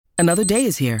Another day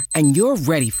is here, and you're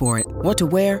ready for it. What to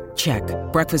wear? Check.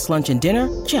 Breakfast, lunch, and dinner?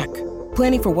 Check.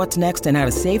 Planning for what's next and how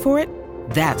to save for it?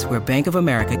 That's where Bank of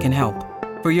America can help.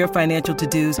 For your financial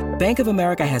to-dos, Bank of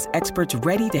America has experts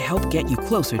ready to help get you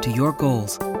closer to your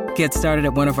goals. Get started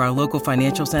at one of our local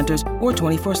financial centers or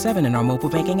 24/7 in our mobile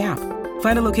banking app.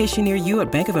 Find a location near you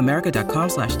at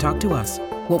bankofamerica.com/talktous.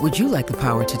 What would you like the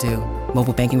power to do?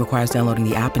 Mobile banking requires downloading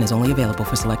the app and is only available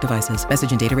for select devices.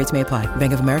 Message and data rates may apply.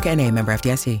 Bank of America N.A., member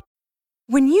FDIC.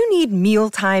 When you need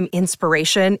mealtime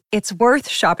inspiration, it's worth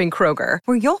shopping Kroger,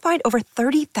 where you'll find over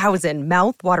 30,000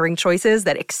 mouth-watering choices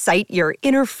that excite your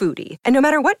inner foodie. And no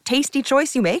matter what tasty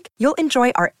choice you make, you'll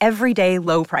enjoy our everyday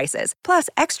low prices, plus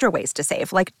extra ways to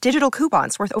save, like digital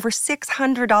coupons worth over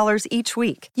 $600 each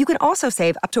week. You can also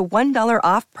save up to $1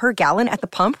 off per gallon at the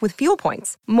pump with fuel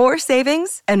points. More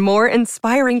savings and more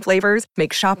inspiring flavors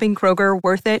make shopping Kroger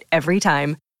worth it every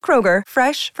time. Kroger,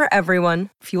 fresh for everyone.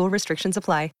 Fuel restrictions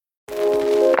apply.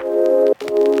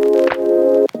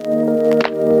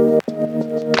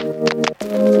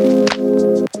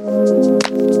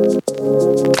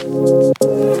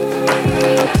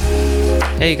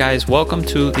 Hey guys, welcome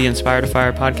to the Inspire to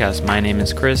Fire podcast. My name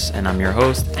is Chris and I'm your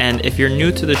host. And if you're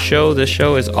new to the show, this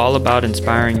show is all about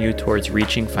inspiring you towards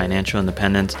reaching financial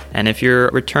independence. And if you're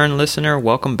a return listener,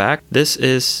 welcome back. This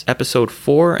is episode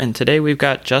 4, and today we've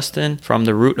got Justin from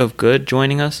The Root of Good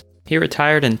joining us. He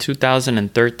retired in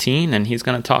 2013, and he's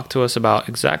going to talk to us about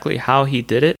exactly how he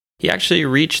did it. He actually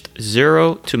reached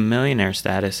zero to millionaire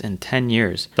status in 10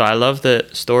 years. So I love the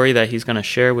story that he's going to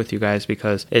share with you guys,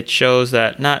 because it shows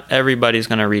that not everybody's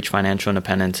going to reach financial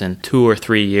independence in 2 or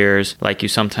 3 years, like you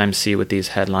sometimes see with these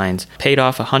headlines. Paid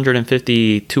off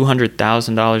 $150,000,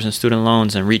 $200,000 in student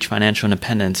loans and reach financial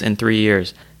independence in 3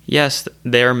 years. Yes,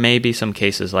 there may be some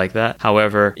cases like that.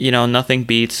 However, nothing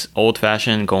beats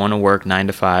old-fashioned going to work 9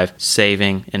 to 5,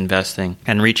 saving, investing,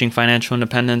 and reaching financial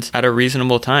independence at a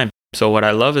reasonable time. So what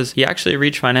I love is he actually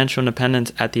reached financial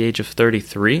independence at the age of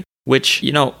 33, which,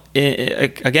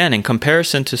 again, in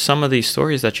comparison to some of these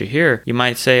stories that you hear, you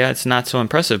might say it's not so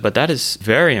impressive, but that is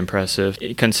very impressive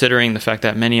considering the fact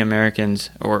that many Americans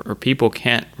or people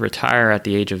can't retire at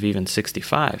the age of even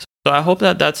 65. So I hope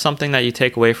that that's something that you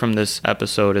take away from this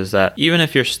episode, is that even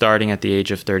if you're starting at the age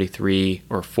of 33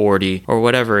 or 40 or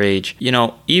whatever age,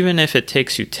 even if it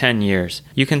takes you 10 years,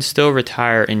 you can still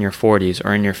retire in your 40s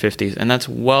or in your 50s. And that's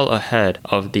well ahead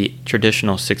of the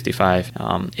traditional 65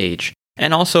 age.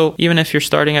 And also, even if you're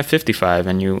starting at 55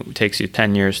 and it takes you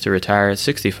 10 years to retire at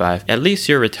 65, at least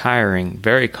you're retiring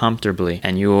very comfortably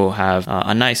and you will have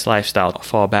a nice lifestyle to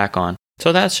fall back on.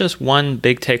 So that's just one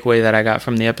big takeaway that I got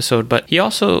from the episode. But he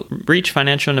also reached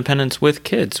financial independence with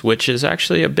kids, which is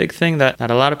actually a big thing that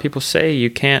a lot of people say you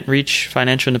can't reach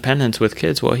financial independence with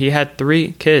kids. Well, he had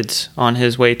 3 kids on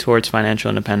his way towards financial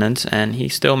independence, and he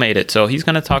still made it. So he's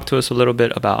going to talk to us a little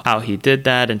bit about how he did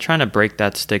that and trying to break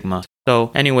that stigma.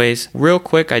 So anyways, real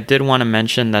quick, I did want to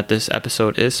mention that this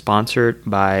episode is sponsored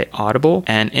by Audible,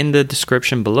 and in the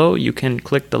description below, you can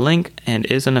click the link, and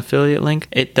is an affiliate link.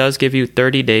 It does give you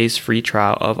 30 days free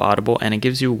trial of Audible, and it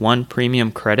gives you 1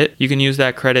 premium credit. You can use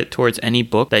that credit towards any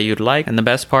book that you'd like. And the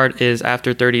best part is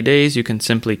after 30 days, you can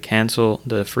simply cancel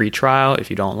the free trial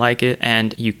if you don't like it,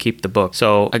 and you keep the book.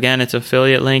 So again, it's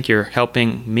affiliate link. You're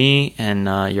helping me, and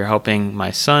you're helping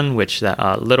my son, which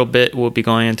that little bit will be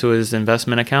going into his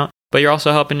investment account. But you're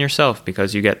also helping yourself,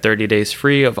 because you get 30 days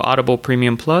free of Audible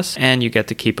Premium Plus, and you get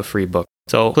to keep a free book.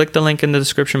 So click the link in the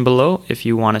description below if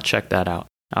you want to check that out.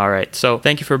 All right, so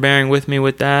thank you for bearing with me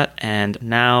with that, and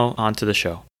now on to the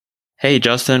show. Hey,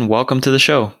 Justin, welcome to the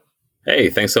show. Hey,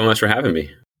 thanks so much for having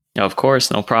me. Of course,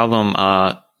 no problem.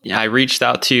 I reached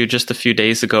out to you just a few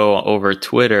days ago over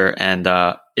Twitter, and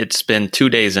it's been 2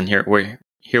 days, and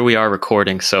here we are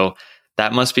recording. So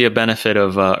that must be a benefit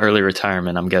of early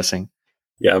retirement, I'm guessing.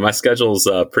 Yeah, my schedule's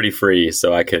pretty free,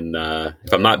 so I can,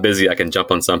 if I'm not busy, I can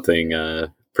jump on something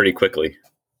pretty quickly.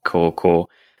 Cool.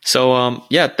 So,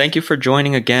 thank you for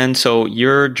joining again. So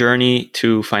your journey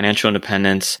to financial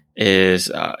independence is,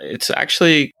 it's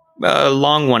actually a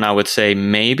long one, I would say,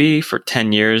 maybe for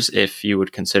 10 years, if you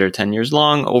would consider 10 years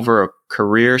long, over a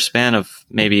career span of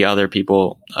maybe other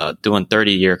people doing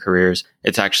 30-year careers.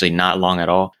 It's actually not long at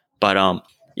all. But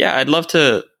I'd love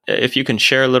to, if you can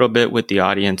share a little bit with the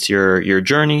audience your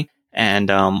journey and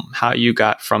how you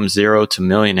got from zero to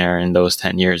millionaire in those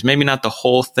 10 years. Maybe not the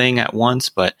whole thing at once,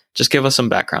 but just give us some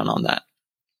background on that.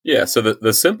 Yeah, so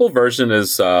the simple version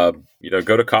is, go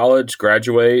to college,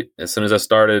 graduate. As soon as I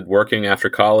started working after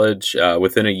college,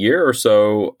 within a year or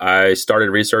so, I started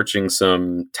researching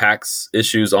some tax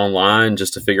issues online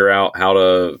just to figure out how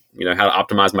to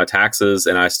optimize my taxes.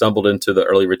 And I stumbled into the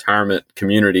early retirement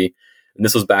community. And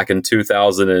this was back in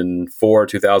 2004,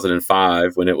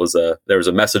 2005, when there was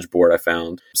a message board I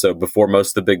found. So before most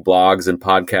of the big blogs and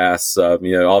podcasts,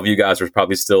 all of you guys were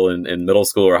probably still in middle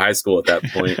school or high school at that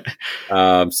point.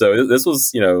 So this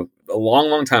was, a long,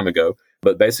 long time ago.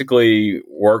 But basically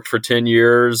worked for 10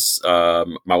 years.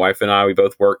 My wife and I, we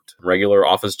both worked regular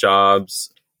office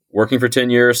jobs, working for 10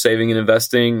 years, saving and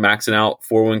investing, maxing out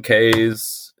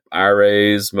 401ks,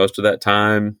 IRAs most of that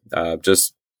time,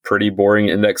 just pretty boring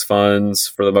index funds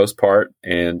for the most part.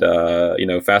 And,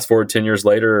 fast forward 10 years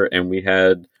later and we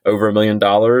had over $1 million,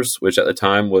 which at the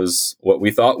time was what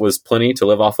we thought was plenty to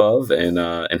live off of. And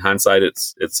in hindsight,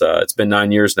 it's been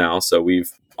 9 years now. So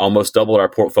we've almost doubled our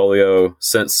portfolio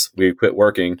since we quit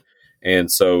working.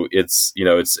 And so it's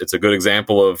a good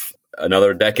example of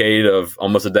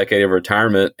almost a decade of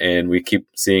retirement. And we keep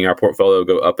seeing our portfolio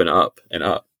go up and up and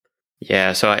up.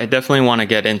 Yeah. So I definitely want to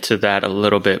get into that a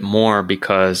little bit more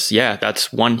because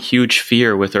that's one huge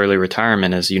fear with early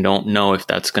retirement is you don't know if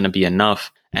that's going to be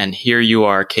enough. And here you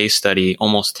are, case study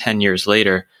almost 10 years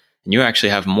later, and you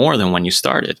actually have more than when you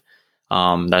started.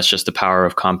 That's just the power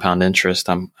of compound interest,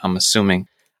 I'm assuming.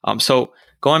 So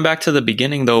going back to the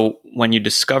beginning, though, when you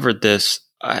discovered this,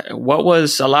 what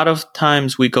was a lot of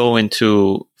times we go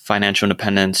into financial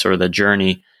independence or the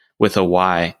journey with a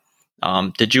why.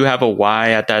 Did you have a why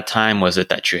at that time? Was it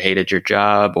that you hated your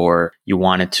job or you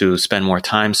wanted to spend more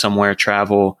time somewhere,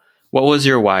 travel? What was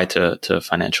your why to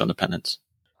financial independence?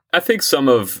 I think some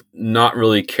of not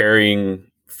really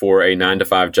caring for a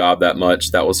 9-to-5 job that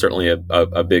much, that was certainly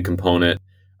a big component.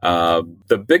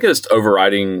 The biggest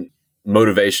overriding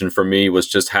motivation for me was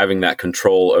just having that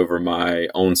control over my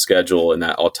own schedule and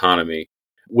that autonomy.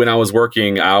 When I was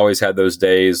working, I always had those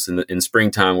days in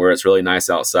springtime where it's really nice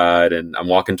outside and I'm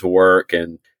walking to work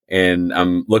and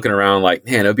I'm looking around like,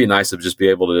 man, it would be nice to just be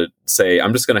able to say,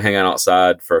 I'm just going to hang out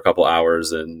outside for a couple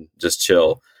hours and just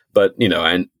chill. But,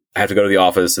 I have to go to the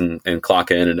office and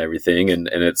clock in and everything. And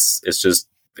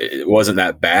it wasn't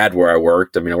that bad where I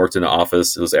worked. I mean, I worked in an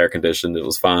office. It was air conditioned. It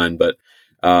was fine. But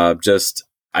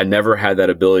I never had that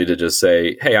ability to just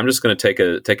say, hey, I'm just going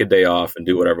to take a day off and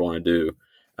do whatever I want to do.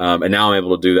 And now I'm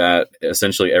able to do that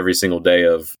essentially every single day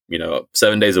of,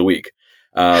 7 days a week.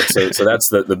 So that's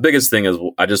the biggest thing is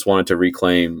I just wanted to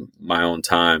reclaim my own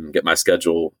time, get my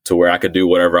schedule to where I could do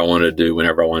whatever I wanted to do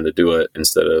whenever I wanted to do it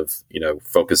instead of,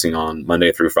 focusing on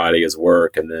Monday through Friday as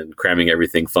work and then cramming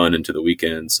everything fun into the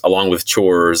weekends along with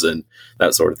chores and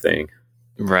that sort of thing.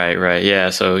 Right. Yeah.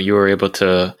 So you were able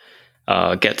to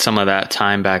get some of that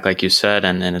time back, like you said.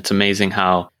 And it's amazing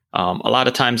how a lot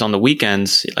of times on the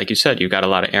weekends, like you said, you've got a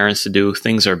lot of errands to do.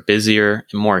 Things are busier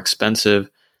and more expensive.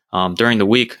 During the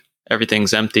week,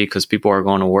 everything's empty because people are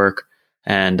going to work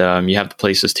and you have the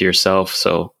places to yourself.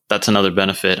 So that's another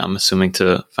benefit, I'm assuming,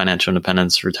 to financial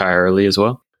independence, retire early as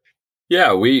well.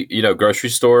 Yeah, we, grocery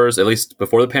stores, at least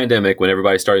before the pandemic when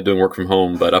everybody started doing work from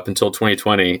home, but up until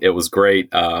 2020, it was great.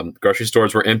 Grocery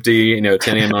stores were empty,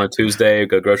 10 a.m. on a Tuesday,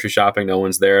 go grocery shopping, no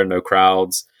one's there, no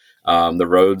crowds. The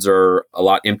roads are a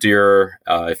lot emptier.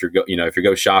 If you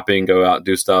go shopping, go out and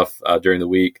do stuff during the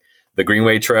week. The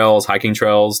Greenway trails, hiking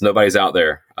trails, nobody's out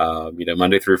there.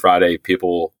 Monday through Friday,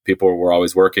 people were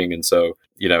always working. And so,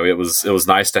 it was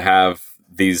nice to have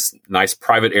these nice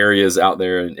private areas out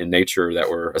there in nature that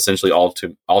were essentially all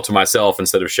to myself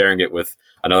instead of sharing it with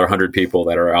another 100 people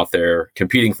that are out there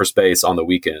competing for space on the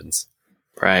weekends.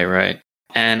 Right.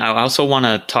 And I also want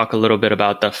to talk a little bit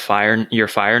about your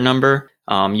fire number.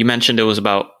 You mentioned it was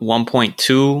about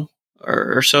 1.2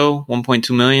 or so,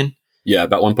 1.2 million. Yeah,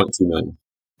 about 1.2 million.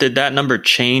 Did that number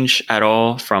change at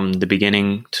all from the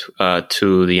beginning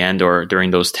to the end or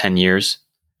during those 10 years?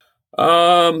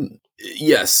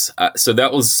 Yes. So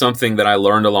that was something that I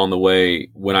learned along the way.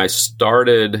 When I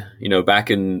started, back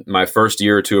in my first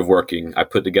year or two of working, I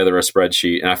put together a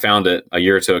spreadsheet and I found it a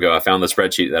year or two ago. I found the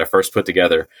spreadsheet that I first put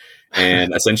together.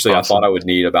 And essentially, awesome. I thought I would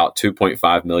need about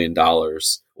 $2.5 million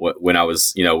when I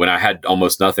was, when I had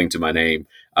almost nothing to my name.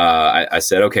 I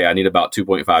said, okay, I need about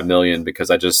 2.5 million because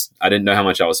I didn't know how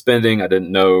much I was spending. I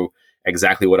didn't know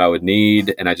exactly what I would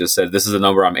need. And I just said, this is a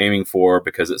number I'm aiming for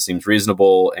because it seems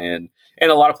reasonable. And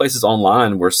a lot of places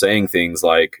online were saying things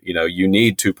like, you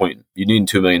need $2 million, you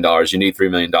need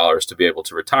 $3 million to be able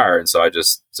to retire. And so I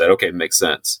just said, okay, it makes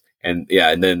sense. And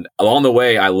then along the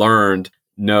way, I learned,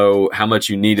 how much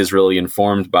you need is really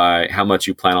informed by how much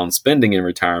you plan on spending in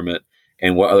retirement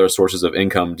and what other sources of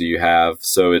income do you have.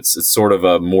 So it's sort of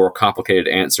a more complicated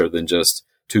answer than just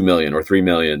 2 million or 3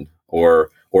 million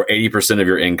or 80% of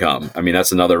your income. I mean,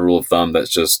 that's another rule of thumb that's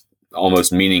just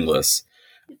almost meaningless.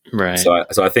 Right. So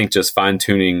I think just fine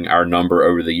tuning our number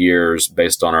over the years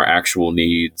based on our actual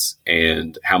needs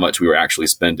and how much we were actually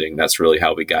spending, that's really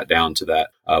how we got down to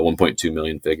that 1.2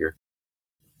 million figure.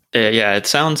 Yeah, it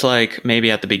sounds like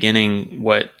maybe at the beginning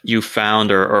what you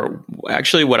found, or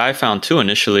actually what I found too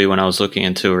initially when I was looking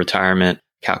into retirement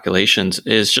calculations,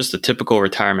 is just a typical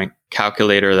retirement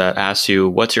calculator that asks you,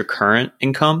 what's your current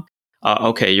income?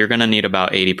 Okay, you're going to need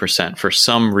about 80% for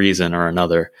some reason or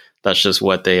another. That's just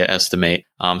what they estimate.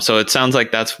 So it sounds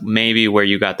like that's maybe where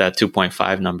you got that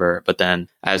 2.5 number. But then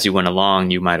as you went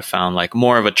along, you might have found like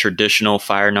more of a traditional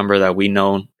FIRE number that we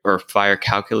know, or FIRE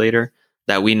calculator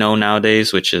that we know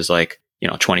nowadays, which is like,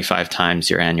 25 times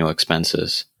your annual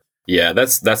expenses. Yeah,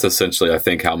 that's essentially, I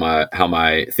think, how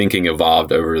my thinking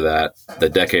evolved over the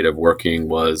decade of working,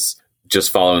 was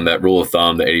just following that rule of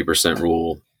thumb, the 80%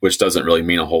 rule, which doesn't really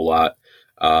mean a whole lot.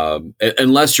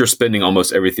 Unless you're spending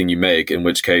almost everything you make, in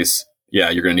which case,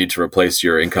 yeah, you're going to need to replace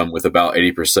your income with about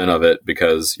 80% of it,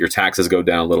 because your taxes go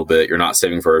down a little bit. You're not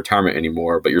saving for retirement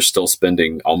anymore, but you're still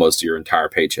spending almost your entire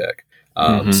paycheck.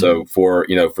 So for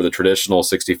the traditional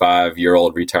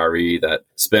 65-year-old retiree that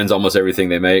spends almost everything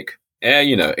they make,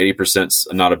 80%'s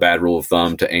not a bad rule of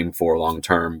thumb to aim for long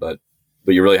term, but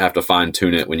you really have to fine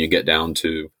tune it when you get down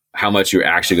to how much you're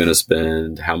actually going to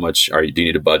spend, how much do you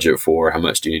need to budget for, how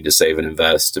much do you need to save and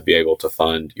invest to be able to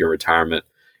fund your retirement,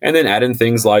 and then add in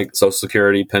things like Social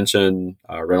Security, pension,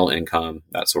 rental income,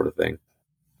 that sort of thing.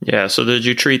 Yeah. So did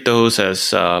you treat those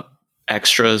as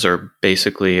extras, or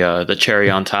basically the cherry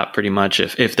on top, pretty much?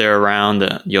 If they're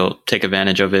around, you'll take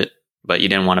advantage of it, but you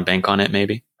didn't want to bank on it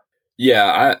maybe?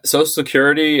 Yeah, Social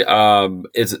Security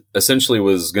is essentially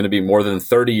was going to be more than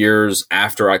 30 years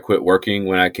after I quit working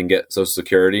when I can get Social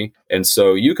Security. And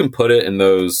so you can put it in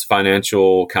those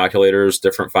financial calculators,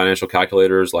 different financial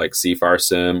calculators like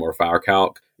CFIRE-SIM or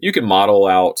FIRECalc. You can model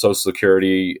out Social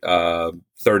Security 30,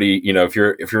 if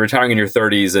you're retiring in your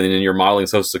 30s and then you're modeling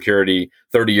Social Security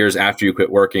 30 years after you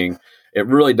quit working, it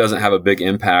really doesn't have a big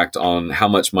impact on how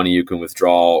much money you can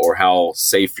withdraw or how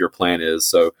safe your plan is.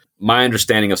 So my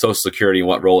understanding of Social Security and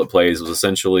what role it plays was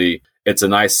essentially it's a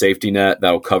nice safety net that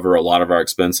will cover a lot of our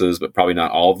expenses, but probably not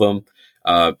all of them,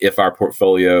 if our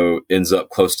portfolio ends up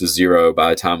close to zero by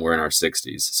the time we're in our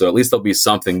 60s. So at least there'll be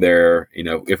something there.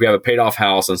 If we have a paid off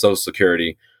house and Social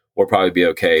Security, we'll probably be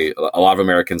okay. A lot of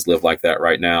Americans live like that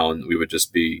right now, and we would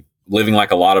just be living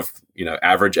like a lot of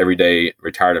average everyday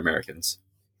retired Americans.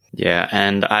 Yeah,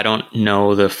 and I don't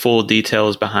know the full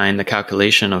details behind the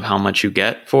calculation of how much you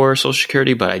get for Social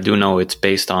Security, but I do know it's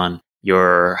based on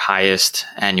your highest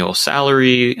annual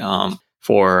salary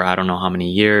for I don't know how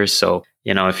many years. So,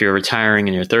 if you're retiring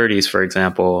in your 30s, for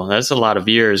example, that's a lot of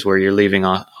years where you're leaving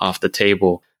off the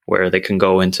table where they can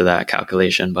go into that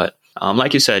calculation. But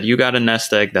like you said, you got a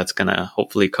nest egg that's going to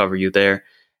hopefully cover you there.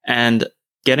 And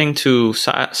getting to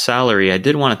salary, I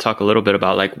did want to talk a little bit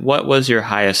about what was your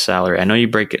highest salary? I know you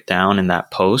break it down in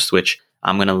that post, which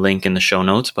I'm going to link in the show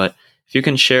notes, but if you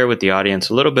can share with the audience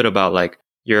a little bit about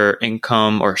your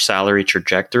income or salary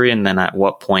trajectory, and then at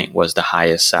what point was the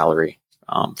highest salary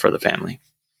for the family?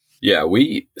 Yeah,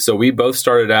 we both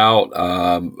started out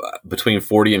between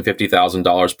 $40,000 and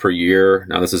 $50,000 per year.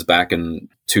 Now this is back in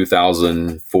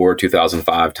 2004,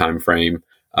 2005 timeframe.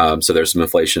 So there's some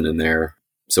inflation in there.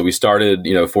 So we started,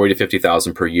 $40,000 to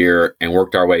 $50,000 per year and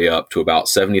worked our way up to about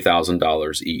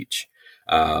 $70,000 each.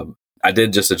 I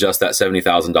did just adjust that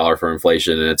 $70,000 for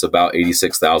inflation, and it's about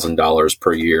 $86,000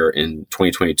 per year in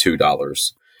 2022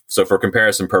 dollars. So for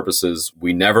comparison purposes,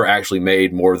 we never actually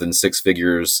made more than six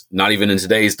figures, not even in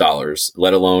today's dollars,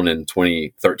 let alone in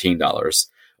 2013 dollars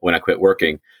when I quit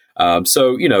working.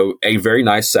 So, a very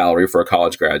nice salary for a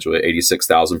college graduate,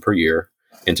 $86,000 per year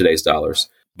in today's dollars,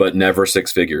 but never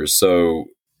six figures. So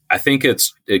I think it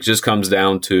just comes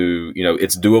down to,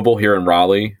 it's doable here in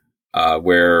Raleigh,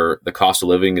 where the cost of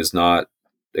living is not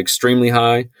extremely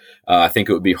high. I think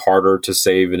it would be harder to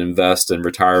save and invest and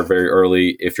retire very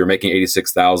early if you're making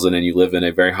 $86,000 and you live in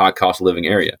a very high cost of living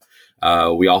area.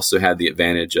 We also had the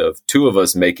advantage of two of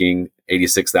us making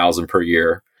 $86,000 per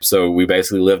year. So we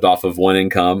basically lived off of one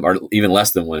income, or even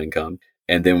less than one income.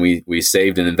 And then we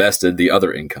saved and invested the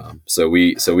other income. So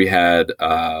we had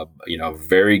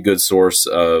very good source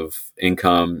of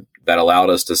income that allowed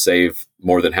us to save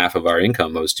more than half of our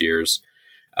income most years.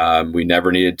 We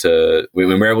never needed to. We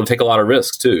were able to take a lot of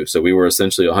risks too. So we were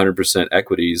essentially 100%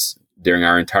 equities during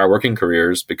our entire working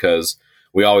careers, because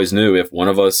we always knew if one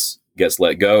of us gets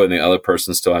let go and the other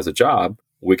person still has a job,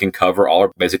 we can cover all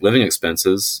our basic living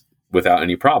expenses without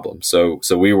any problem. So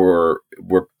we're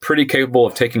pretty capable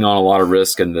of taking on a lot of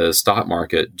risk in the stock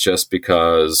market, just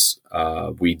because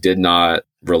we did not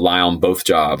rely on both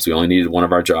jobs. We only needed one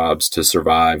of our jobs to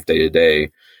survive day to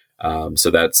day. So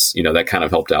that's, that kind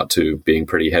of helped out too, being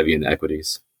pretty heavy in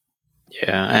equities.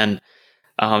 Yeah.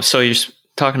 And so you're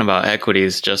talking about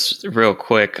equities just real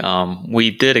quick.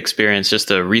 We did experience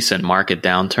just a recent market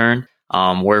downturn.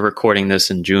 We're recording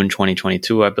this in June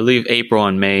 2022. I believe April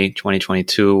and May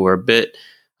 2022 were a bit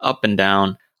up and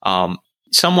down.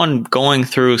 Someone going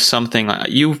through something,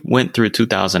 you went through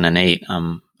 2008,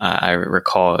 I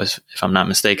recall, if I'm not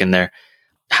mistaken there.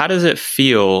 How does it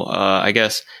feel? I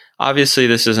guess, obviously,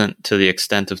 this isn't to the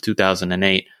extent of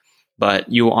 2008, but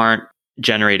you aren't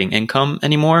generating income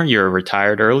anymore. You're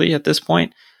retired early at this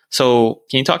point. So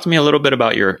can you talk to me a little bit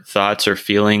about your thoughts or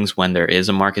feelings when there is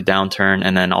a market downturn?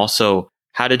 And then also,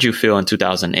 how did you feel in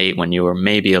 2008 when you were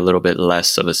maybe a little bit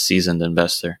less of a seasoned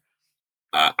investor?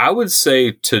 I would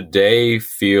say today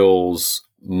feels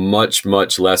much,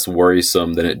 much less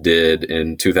worrisome than it did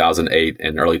in 2008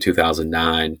 and early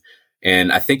 2009.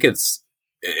 And I think it's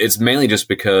mainly just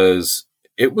because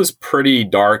it was pretty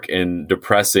dark and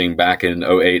depressing back in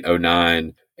 08,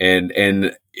 09.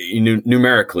 And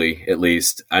numerically, at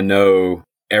least, I know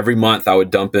every month I would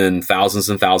dump in thousands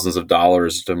and thousands of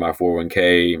dollars to my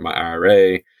 401k, my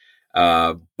IRA.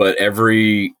 But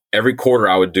every quarter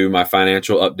I would do my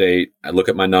financial update. I look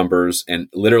at my numbers, and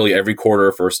literally every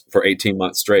quarter for 18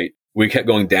 months straight, we kept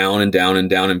going down and down and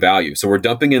down in value. So we're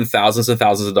dumping in thousands and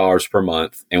thousands of dollars per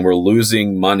month, and we're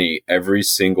losing money every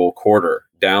single quarter,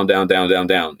 down, down, down, down,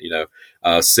 down,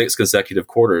 6 consecutive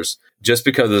quarters, just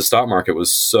because the stock market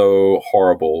was so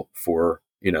horrible for,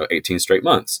 18 straight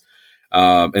months.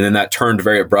 And then that turned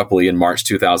very abruptly in March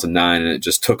 2009, and it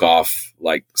just took off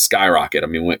like skyrocket. I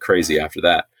mean, went crazy after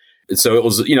that. And so it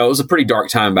was, it was a pretty dark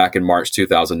time back in March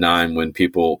 2009 when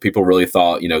people really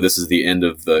thought, this is the end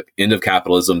of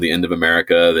capitalism, the end of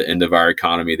America, the end of our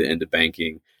economy, the end of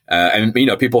banking. And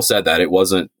people said that it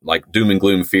wasn't like doom and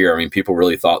gloom fear. I mean, people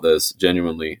really thought this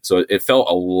genuinely. So it felt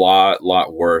a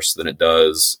lot worse than it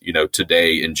does,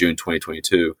 today in June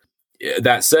 2022.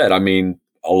 That said, I mean,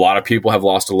 a lot of people have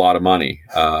lost a lot of money.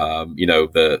 I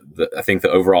think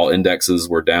the overall indexes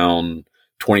were down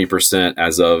 20%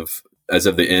 as of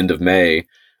the end of May.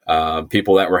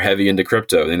 People that were heavy into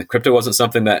crypto, and crypto wasn't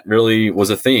something that really was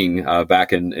a thing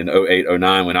back in 08,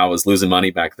 09 when I was losing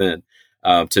money back then.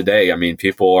 Today, I mean,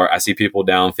 I see people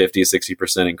down 50,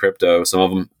 60% in crypto. Some of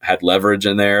them had leverage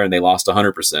in there and they lost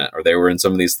 100%, or they were in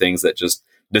some of these things that just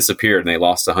disappeared and they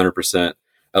lost 100%,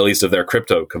 at least of their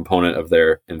crypto component of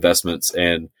their investments.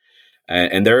 And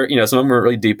they're, some of them are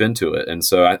really deep into it. And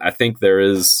so I think there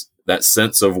is that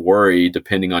sense of worry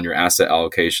depending on your asset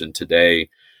allocation today.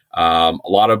 A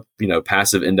lot of,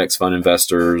 passive index fund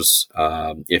investors,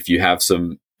 if you have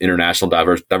some international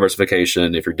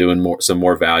diversification, if you're doing some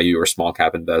more value or small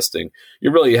cap investing,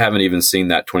 you really haven't even seen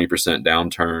that 20%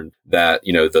 downturn that,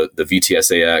 the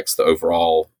VTSAX, the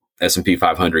overall S&P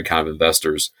 500 kind of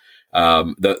investors,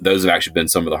 those have actually been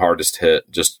some of the hardest hit.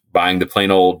 Just buying the plain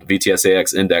old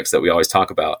VTSAX index that we always talk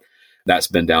about, that's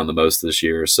been down the most this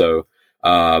year. So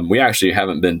we actually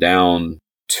haven't been down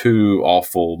too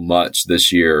awful much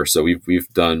this year. So we've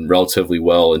done relatively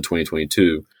well in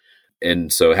 2022.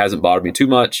 And so it hasn't bothered me too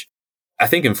much. I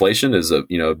think inflation is a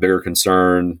bigger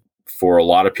concern for a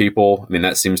lot of people. I mean,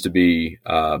 that seems to be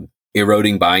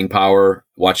eroding buying power,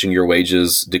 watching your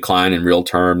wages decline in real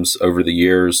terms over the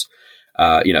years.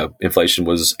 Inflation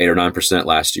was 8 or 9%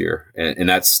 last year. And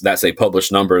that's a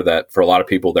published number that for a lot of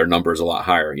people, their number is a lot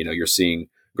higher. You're seeing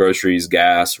groceries,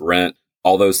 gas, rent,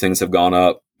 all those things have gone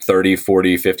up 30,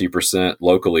 40, 50%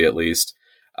 locally, at least,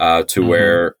 to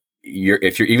where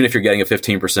if you're getting a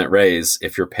 15% raise,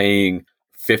 if you're paying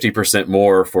 50%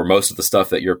 more for most of the stuff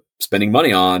that you're spending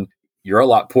money on, you're a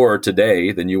lot poorer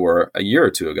today than you were a year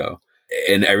or two ago.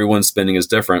 And everyone's spending is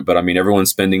different, but I mean, everyone's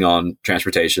spending on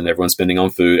transportation, everyone's spending on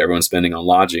food, everyone's spending on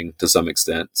lodging to some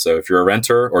extent. So if you're a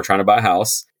renter or trying to buy a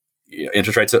house,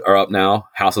 interest rates are up now,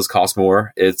 houses cost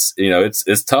more. It's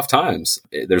tough times.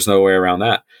 There's no way around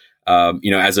that.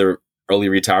 As a early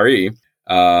retiree,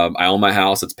 I own my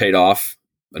house. It's paid off.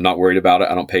 I'm not worried about it.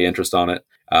 I don't pay interest on it.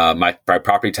 My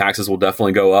property taxes will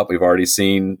definitely go up. We've already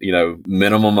seen,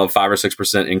 minimum of 5 or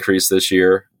 6% increase this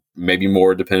year, maybe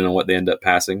more depending on what they end up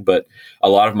passing. But a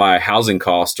lot of my housing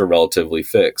costs are relatively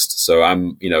fixed. So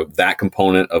I'm, that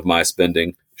component of my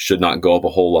spending should not go up a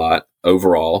whole lot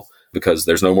overall because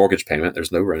there's no mortgage payment.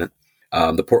 There's no rent.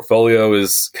 The portfolio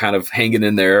is kind of hanging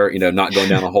in there, not going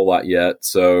down a whole lot yet.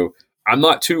 So I'm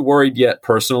not too worried yet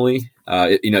personally.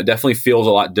 It definitely feels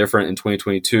a lot different in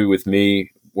 2022 with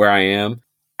me where I am.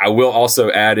 I will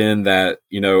also add in that,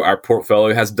 our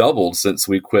portfolio has doubled since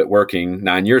we quit working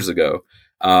 9 years ago.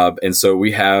 And so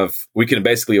we can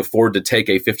basically afford to take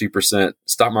a 50%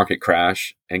 stock market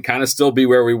crash and kind of still be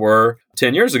where we were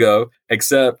 10 years ago,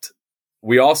 except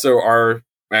we also are,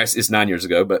 it's 9 years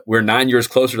ago, but we're 9 years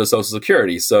closer to Social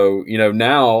Security. So,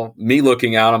 now me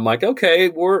looking out, I'm like, okay,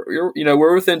 we're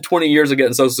within 20 years of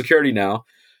getting Social Security now.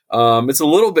 It's a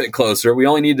little bit closer. We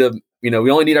only need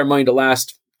our money to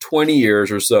last 20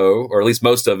 years or so, or at least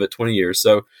most of it 20 years.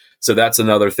 So that's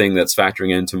another thing that's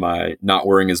factoring into my not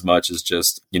worrying as much, is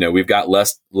just, we've got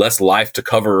less life to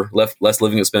cover, less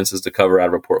living expenses to cover out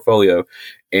of our portfolio.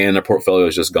 And our portfolio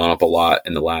has just gone up a lot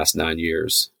in the last 9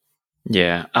 years.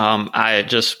 Yeah. I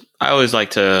always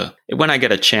like to, when I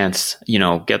get a chance,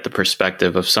 get the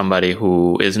perspective of somebody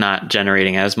who is not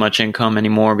generating as much income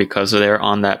anymore because they're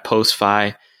on that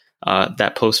post-fi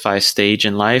stage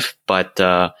in life. But,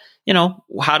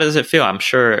 how does it feel? I'm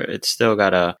sure it's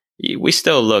still we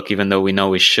still look, even though we know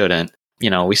we shouldn't,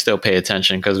 we still pay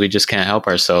attention because we just can't help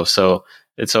ourselves. So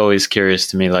it's always curious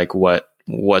to me, like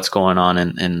what's going on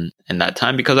in that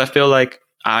time, because I feel like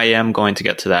I am going to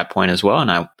get to that point as well. And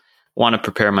I want to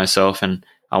prepare myself, and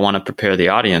I want to prepare the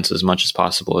audience as much as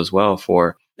possible as well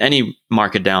for any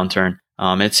market downturn.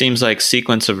 It seems like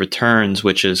sequence of returns,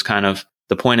 which is kind of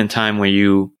the point in time where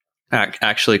you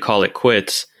actually call it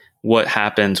quits. What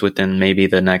happens within maybe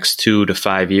the next 2 to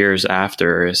 5 years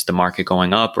after? Is the market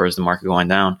going up or is the market going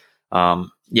down?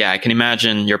 I can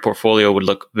imagine your portfolio would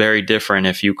look very different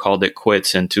if you called it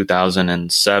quits in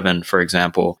 2007, for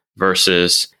example,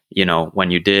 versus, when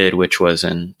you did, which was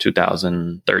in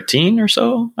 2013 or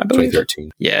so, I believe.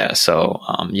 2013. Yeah. So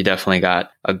you definitely got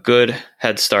a good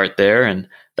head start there, and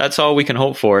that's all we can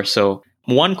hope for. So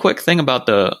one quick thing about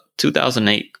the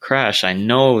 2008 crash, I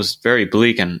know it was very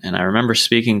bleak, and I remember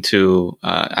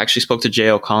actually spoke to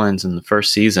J.L. Collins in the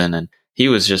first season, and he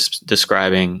was just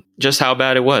describing just how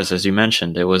bad it was. As you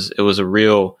mentioned, it was a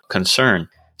real concern.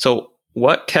 So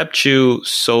what kept you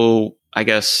so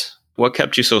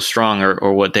strong,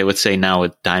 or what they would say now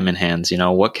with diamond hands,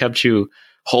 what kept you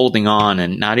holding on,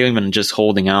 and not even just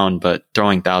holding on, but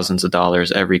throwing thousands of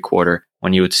dollars every quarter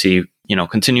when you would see,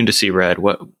 continue to see red?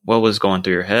 What was going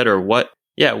through your head, or what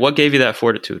gave you that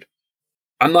fortitude?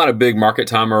 I'm not a big market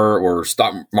timer or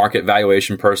stock market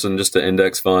valuation person, just an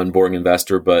index fund, boring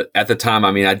investor. But at the time,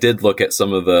 I did look at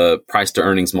some of the price to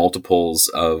earnings multiples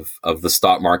of the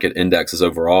stock market indexes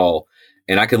overall.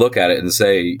 And I could look at it and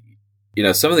say,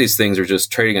 some of these things are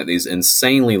just trading at these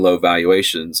insanely low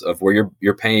valuations of where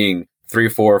you're paying 3,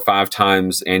 4, 5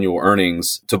 times annual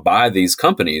earnings to buy these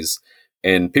companies.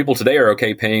 And people today are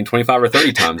okay paying 25 or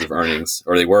 30 times of earnings,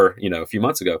 or they were, a few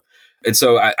months ago. And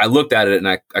so I looked at it and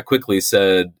I quickly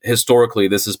said, historically,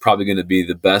 this is probably going to be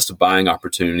the best buying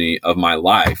opportunity of my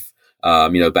life,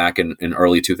 back in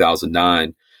early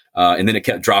 2009. And then it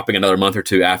kept dropping another month or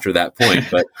two after that point.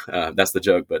 But that's the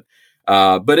joke. But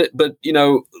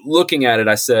looking at it,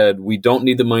 I said, we don't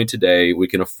need the money today. We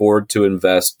can afford to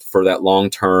invest for that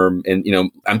long term. And,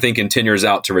 I'm thinking 10 years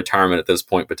out to retirement at this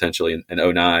point, potentially in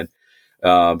 2009.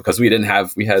 Because we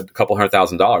had a couple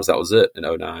 $100,000. That was it in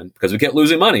 2009, because we kept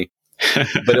losing money.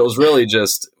 But it was really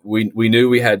just, we knew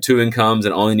we had 2 incomes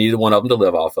and only needed one of them to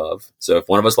live off of. So if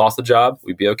one of us lost the job,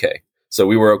 we'd be okay. So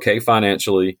we were okay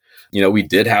financially. We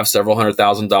did have several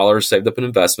 $100,000 saved up in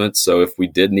investments. So if we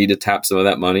did need to tap some of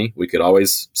that money, we could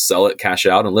always sell it, cash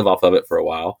out, and live off of it for a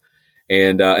while.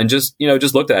 And just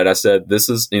looked at it. I said, this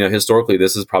is, historically,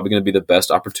 this is probably going to be the best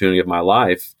opportunity of my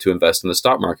life to invest in the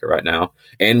stock market right now.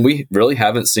 And we really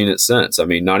haven't seen it since.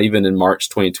 Not even in March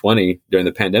 2020 during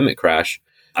the pandemic crash,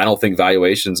 I don't think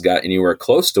valuations got anywhere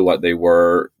close to what they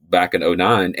were back in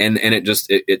 2009. And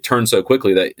it turned so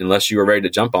quickly that unless you were ready to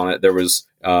jump on it, there's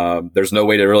no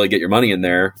way to really get your money in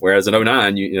there. Whereas in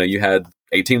 2009, you had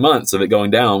 18 months of it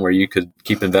going down where you could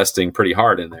keep investing pretty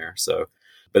hard in there. So,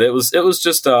 but it was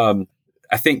just,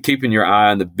 I think keeping your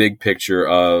eye on the big picture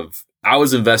of, I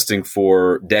was investing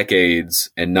for decades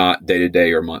and not day to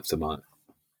day or month to month.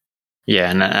 Yeah.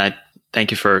 And I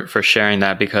thank you for sharing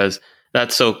that, because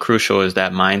that's so crucial, is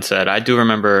that mindset. I do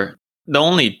remember the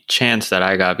only chance that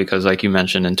I got, because like you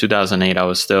mentioned, in 2008, I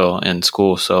was still in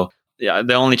school. So yeah,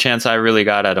 the only chance I really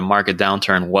got at a market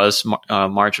downturn was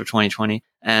March of 2020.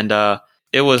 And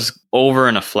it was over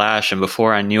in a flash. And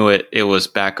before I knew it, it was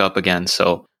back up again.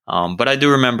 So, but I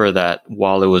do remember that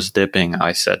while it was dipping,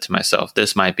 I said to myself,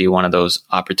 this might be one of those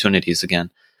opportunities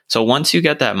again. So once you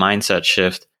get that mindset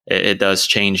shift, it does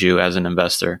change you as an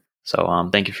investor. So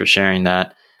thank you for sharing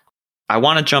that. I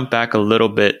want to jump back a little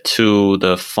bit to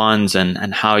the funds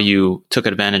and how you took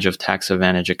advantage of tax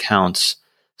advantage accounts.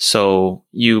 So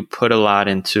you put a lot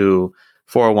into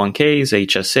 401ks,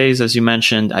 HSAs, as you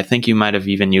mentioned. I think you might have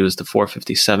even used the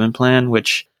 457 plan,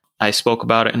 which I spoke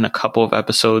about it in a couple of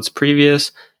episodes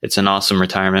previous. It's an awesome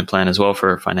retirement plan as well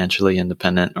for financially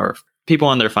independent or people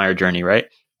on their FIRE journey, right?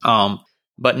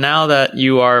 But now that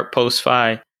you are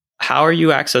post-FI, how are you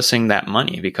accessing that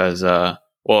money? Because,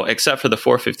 except for the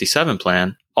 457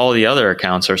 plan, all the other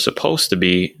accounts are supposed to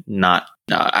be not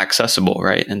accessible,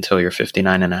 right? Until you're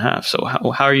 59 and a half. So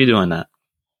how are you doing that?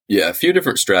 Yeah, a few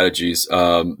different strategies.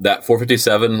 That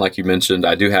 457, like you mentioned,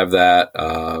 I do have that.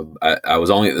 I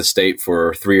was only at the state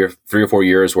for three or 4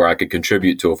 years where I could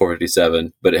contribute to a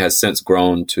 457, but it has since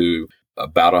grown to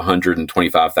about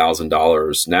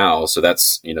 $125,000 now. So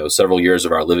that's, several years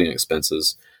of our living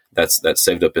expenses that's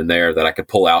saved up in there that I could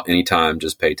pull out anytime,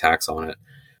 just pay tax on it.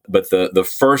 But the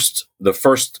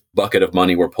first bucket of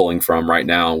money we're pulling from right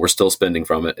now, we're still spending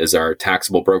from it, is our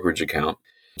taxable brokerage account.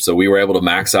 So we were able to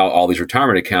max out all these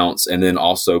retirement accounts and then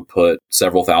also put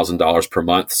several $1,000s per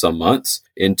month, some months,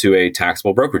 into a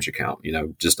taxable brokerage account.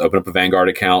 Just open up a Vanguard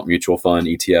account, mutual fund,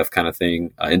 ETF kind of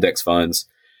thing, index funds.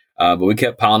 But we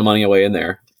kept piling money away in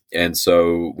there. And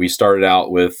so we started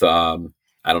out with,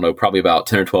 probably about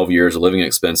 10 or 12 years of living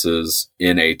expenses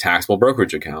in a taxable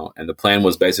brokerage account. And the plan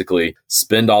was basically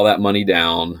spend all that money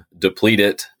down, deplete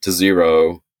it to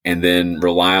zero, and then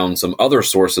rely on some other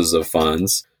sources of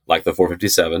funds like the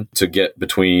 457 to get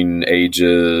between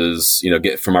ages,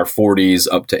 get from our 40s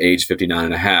up to age 59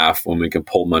 and a half when we can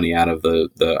pull money out of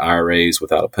the IRAs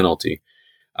without a penalty.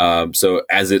 So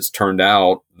as it's turned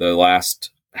out, the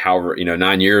last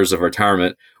 9 years of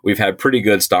retirement, we've had pretty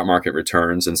good stock market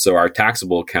returns. And so our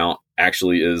taxable account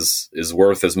actually is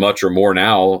worth as much or more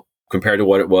now compared to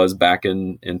what it was back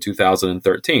in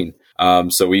 2013.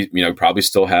 So we,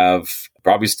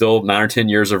 probably still 9 or 10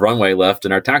 years of runway left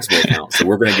in our taxable account. So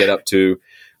we're going to get up to,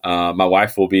 my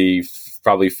wife will be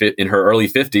probably fit in her early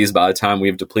 50s by the time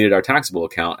we've depleted our taxable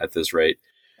account at this rate.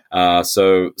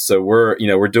 So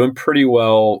we're doing pretty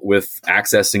well with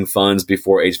accessing funds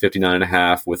before age 59 and a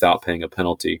half without paying a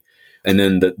penalty. And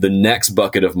then the next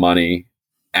bucket of money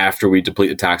after we deplete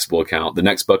the taxable account, the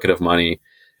next bucket of money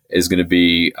is going to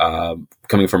be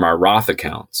coming from our Roth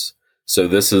accounts. So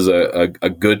this is a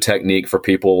good technique for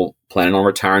people planning on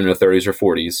retiring in their 30s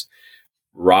or 40s.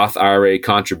 Roth IRA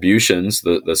contributions,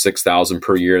 the $6,000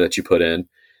 per year that you put in,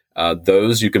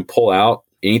 those you can pull out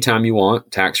anytime you want,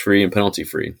 tax-free and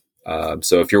penalty-free.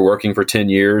 So if you're working for 10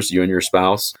 years, you and your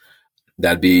spouse,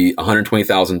 that'd be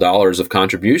 $120,000 of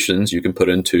contributions you can put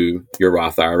into your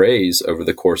Roth IRAs over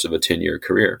the course of a 10-year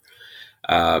career.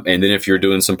 And then if you're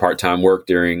doing some part-time work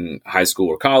during high school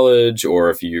or college, or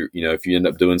if you end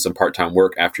up doing some part-time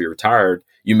work after you're retired,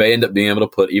 you may end up being able to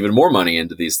put even more money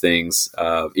into these things,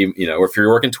 or if you're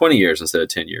working 20 years instead of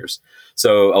 10 years.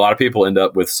 So a lot of people end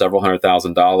up with several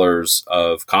 $100,000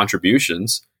 of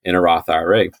contributions in a Roth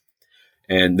IRA.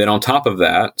 And then on top of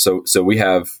that, so we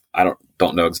have, I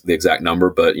don't know the exact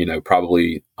number, but,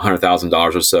 probably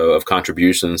 $100,000 or so of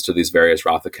contributions to these various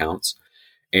Roth accounts.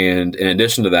 And in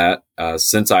addition to that,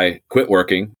 since I quit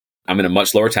working, I'm in a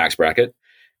much lower tax bracket.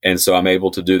 And so I'm able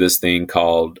to do this thing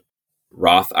called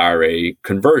Roth IRA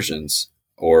conversions,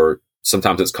 or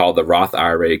sometimes it's called the Roth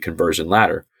IRA conversion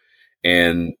ladder.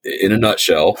 And in a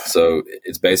nutshell, so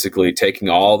it's basically taking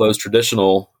all those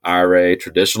traditional IRA,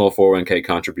 traditional 401k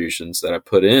contributions that I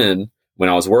put in when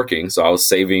I was working. So I was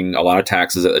saving a lot of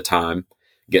taxes at the time,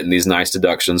 getting these nice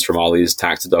deductions from all these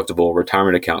tax deductible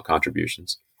retirement account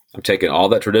contributions. I'm taking all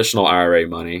that traditional IRA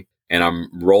money and I'm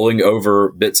rolling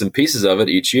over bits and pieces of it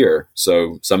each year.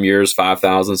 So some years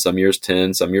 5,000, some years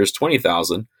 10, some years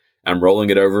 20,000. I'm rolling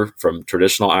it over from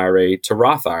traditional IRA to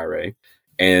Roth IRA.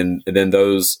 And then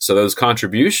those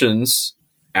contributions,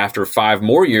 after 5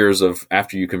 more years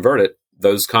after you convert it,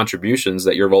 those contributions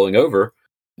that you're rolling over,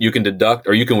 you can deduct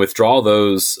or you can withdraw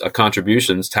those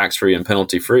contributions tax-free and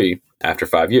penalty-free after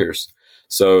 5 years.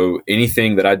 So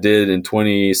anything that I did in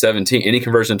 2017, any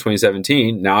conversion in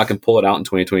 2017, now I can pull it out in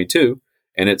 2022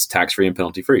 and it's tax-free and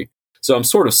penalty-free. So I'm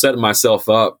sort of setting myself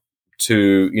up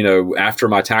to, after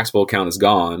my taxable account is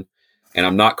gone and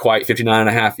I'm not quite 59 and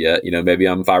a half yet, maybe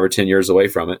I'm 5 or 10 years away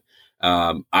from it.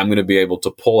 I'm going to be able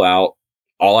to pull out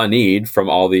all I need from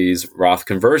all these Roth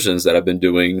conversions that I've been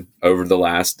doing over the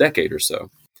last decade or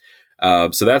so.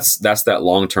 So that's that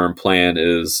long-term plan,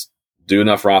 is do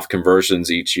enough Roth conversions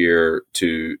each year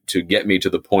to get me to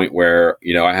the point where,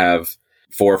 I have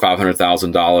 $400,000 or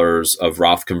 $500,000 of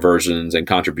Roth conversions and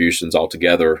contributions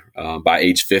altogether by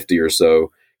age 50 or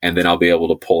so. And then I'll be able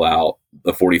to pull out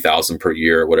the $40,000 per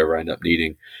year or whatever I end up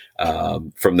needing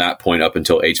from that point up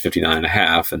until age 59 and a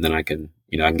half. And then I can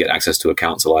get access to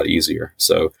accounts a lot easier.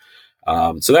 So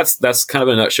that's kind of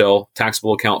in a nutshell.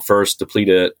 Taxable account first, deplete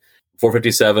it.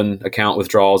 457 account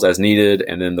withdrawals as needed,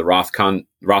 and then the Roth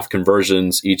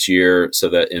conversions each year, so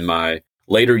that in my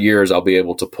later years, I'll be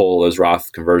able to pull those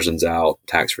Roth conversions out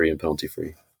tax-free and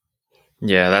penalty-free.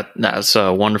 Yeah, that's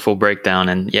a wonderful breakdown.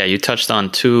 And yeah, you touched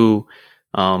on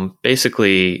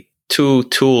basically two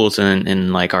tools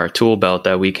in like our tool belt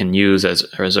that we can use as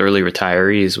early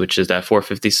retirees, which is that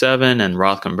 457 and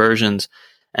Roth conversions.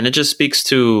 And it just speaks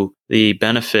to the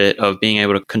benefit of being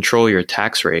able to control your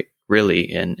tax rate,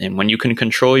 really. And when you can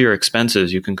control your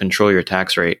expenses, you can control your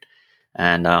tax rate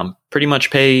and pretty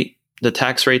much pay the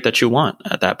tax rate that you want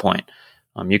at that point.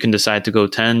 You can decide to go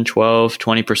 10, 12,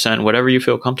 20%, whatever you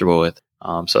feel comfortable with.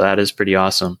 So that is pretty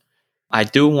awesome. I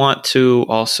do want to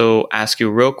also ask you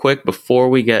real quick before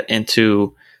we get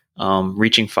into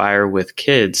reaching fire with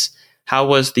kids, how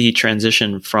was the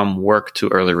transition from work to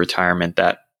early retirement?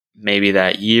 That maybe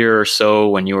that year or so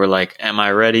when you were like, am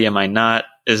I ready? Am I not?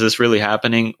 Is this really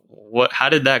happening? How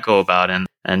did that go about?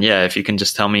 And yeah, if you can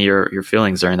just tell me your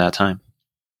feelings during that time.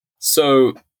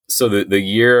 So the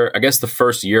year, I guess the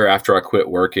first year after I quit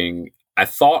working, I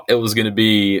thought it was going to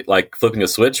be like flipping a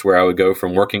switch where I would go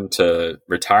from working to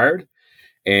retired.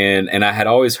 And I had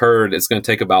always heard it's going to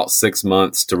take about 6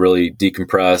 months to really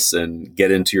decompress and get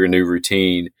into your new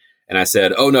routine. And I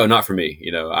said, oh no, not for me.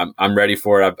 I'm ready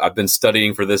for it. I've been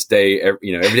studying for this day, every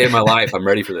day of my life. I'm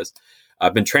ready for this.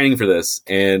 I've been training for this.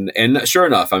 And sure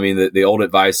enough, I mean, the old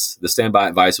advice, the standby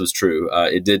advice was true.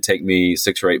 It did take me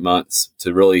 6 or 8 months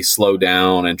to really slow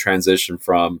down and transition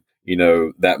from,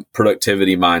 that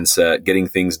productivity mindset, getting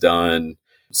things done,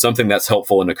 something that's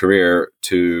helpful in a career,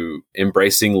 to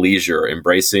embracing leisure,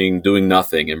 embracing doing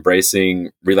nothing,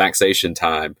 embracing relaxation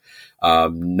time,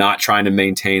 not trying to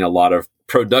maintain a lot of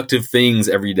productive things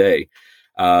every day.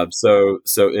 So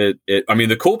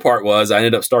the cool part was I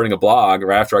ended up starting a blog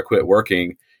right after I quit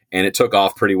working, and it took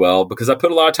off pretty well because I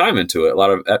put a lot of time into it, a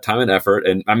lot of time and effort.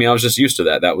 And I was just used to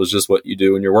that. That was just what you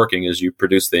do when you're working, is you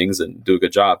produce things and do a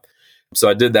good job. So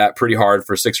I did that pretty hard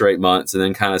for 6 or 8 months, and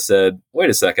then kind of said, wait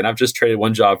a second, I've just traded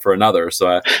one job for another.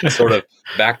 So I sort of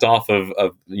backed off of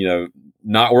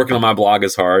not working on my blog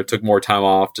as hard, took more time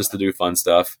off just to do fun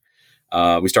stuff.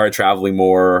 We started traveling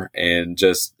more, and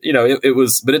just,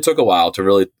 but it took a while to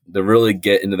really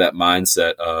get into that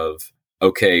mindset of,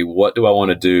 okay, what do I want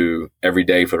to do every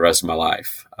day for the rest of my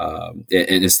life? And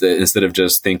instead of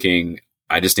just thinking,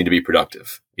 I just need to be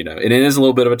productive, and it is a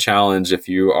little bit of a challenge if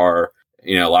you are,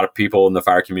 a lot of people in the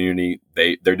fire community,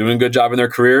 they're doing a good job in their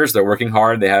careers. They're working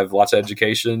hard. They have lots of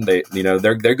education. They're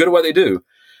good at what they do.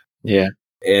 Yeah.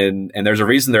 And there's a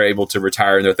reason they're able to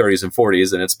retire in their 30s and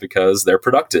 40s, and it's because they're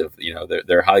productive.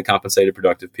 They're highly compensated,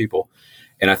 productive people.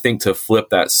 And I think to flip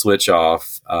that switch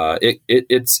off,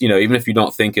 it's even if you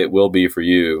don't think it will be for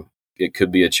you, it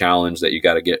could be a challenge that you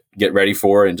got to get ready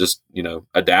for, and just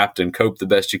adapt and cope the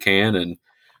best you can.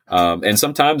 And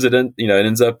sometimes it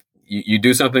ends up you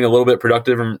do something a little bit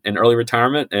productive in early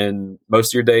retirement, and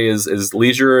most of your day is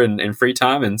leisure and free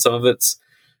time, and some of it's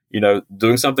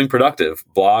doing something productive,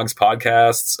 blogs,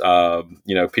 podcasts,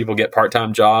 people get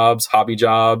part-time jobs, hobby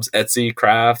jobs, Etsy,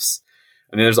 crafts.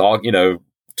 I mean, there's all,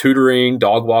 tutoring,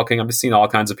 dog walking. I've seen all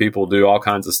kinds of people do all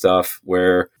kinds of stuff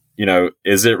where,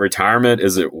 is it retirement?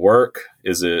 Is it work?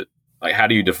 Is it like, how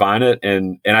do you define it?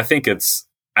 And I think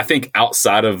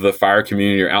outside of the fire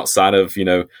community, or outside of,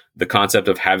 the concept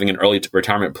of having an early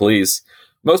retirement police,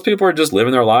 most people are just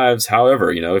living their lives.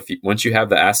 However, once you have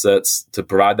the assets to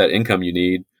provide that income you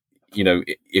need,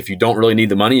 if you don't really need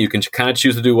the money, you can kind of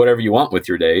choose to do whatever you want with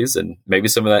your days. And maybe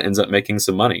some of that ends up making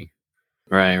some money.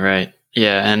 Right.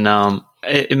 Yeah. And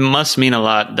it must mean a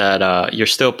lot that you're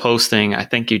still posting. I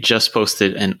think you just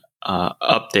posted an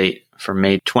update for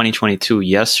May 2022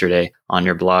 yesterday on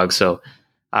your blog. So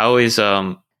I always,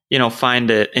 find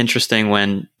it interesting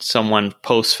when someone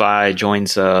post-fi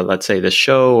joins, let's say, the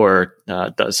show, or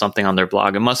does something on their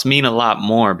blog. It must mean a lot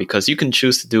more because you can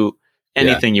choose to do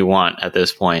anything you want at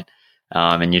this point.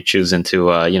 And you're choosing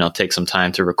to, take some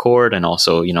time to record and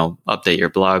also, update your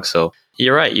blog. So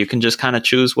you're right. You can just kind of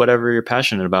choose whatever you're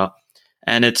passionate about.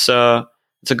 And it's a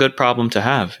good problem to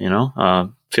have,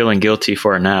 feeling guilty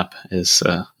for a nap is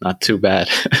not too bad.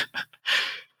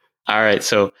 All right.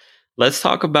 So let's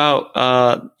talk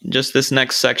about just this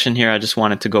next section here. I just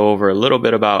wanted to go over a little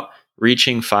bit about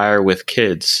reaching fire with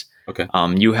kids. Okay.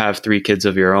 You have 3 kids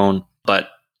of your own, but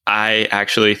I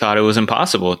actually thought it was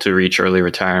impossible to reach early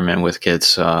retirement with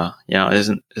kids. Is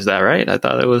that right? I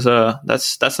thought it was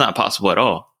that's not possible at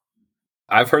all.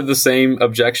 I've heard the same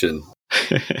objection.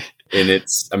 And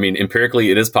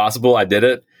empirically it is possible. I did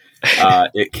it.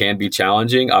 It can be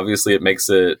challenging. Obviously it makes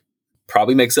it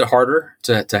probably makes it harder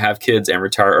to have kids and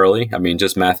retire early. I mean,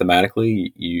 just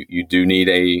mathematically, you do need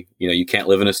you can't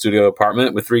live in a studio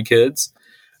apartment with 3 kids.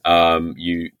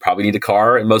 You probably need a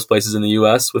car in most places in the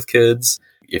US with kids.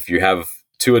 If you have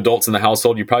 2 adults in the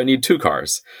household, you probably need 2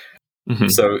 cars. Mm-hmm.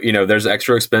 So, there's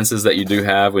extra expenses that you do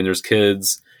have when there's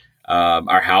kids.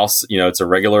 Our house, it's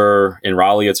in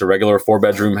Raleigh, it's a regular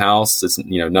 4-bedroom house. It's,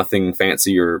 nothing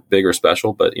fancy or big or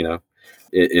special, but,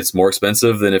 it's more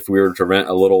expensive than if we were to rent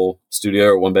a little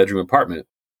studio or 1-bedroom apartment.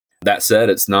 That said,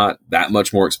 it's not that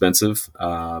much more expensive.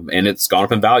 And it's gone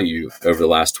up in value over the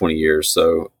last 20 years.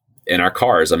 So in our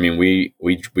cars, I mean, we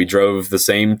drove the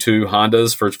same 2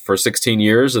 Hondas for 16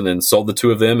 years and then sold the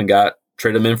 2 of them and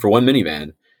traded them in for 1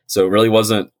 minivan. So it really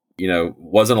wasn't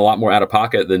a lot more out of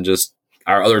pocket than just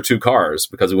our other 2 cars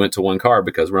because we went to 1 car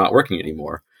because we're not working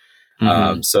anymore.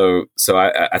 Mm-hmm. So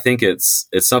I think it's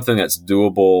something that's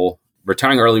doable.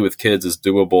 Retiring early with kids is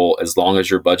doable as long as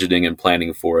you're budgeting and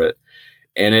planning for it.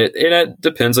 And it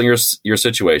depends on your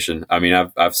situation. I mean,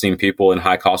 I've seen people in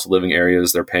high cost of living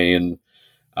areas, they're paying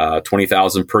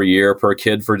 $20,000 per year per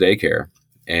kid for daycare.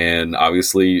 And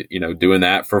obviously, doing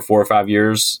that for 4 or 5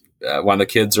 years when the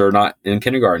kids are not in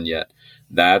kindergarten yet,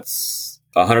 that's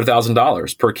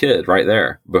 $100,000 per kid right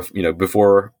there,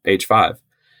 before age 5.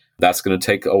 That's going to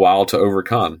take a while to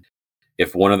overcome.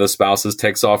 If one of the spouses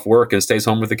takes off work and stays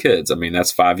home with the kids, I mean,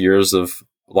 that's 5 years of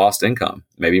lost income.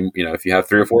 Maybe, if you have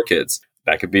 3 or 4 kids,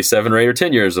 that could be 7 or 8 or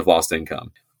 10 years of lost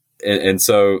income. And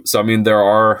so, I mean, there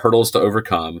are hurdles to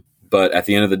overcome. But at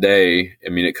the end of the day, I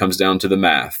mean, it comes down to the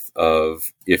math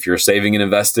of if you're saving and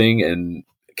investing and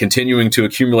continuing to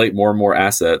accumulate more and more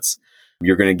assets,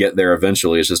 you're going to get there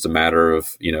eventually. It's just a matter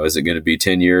of, is it going to be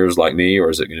 10 years like me, or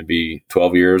is it going to be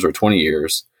 12 years or 20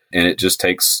 years? And it just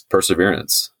takes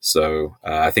perseverance. So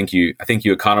I think you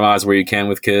economize where you can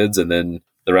with kids, and then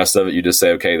the rest of it, you just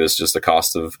say, okay, this is just the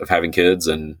cost of having kids,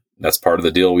 and that's part of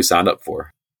the deal we signed up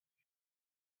for.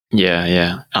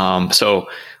 Yeah. So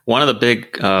one of the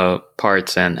big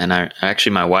parts, and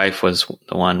actually my wife was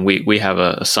the one, we have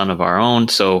a son of our own,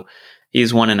 so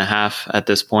he's 1.5 at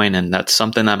this point, and that's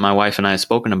something that my wife and I have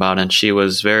spoken about, and she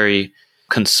was very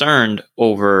concerned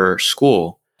over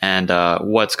school and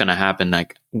what's going to happen.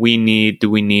 Like, do we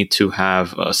need to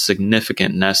have a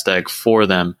significant nest egg for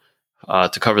them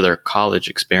to cover their college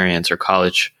experience or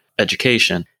college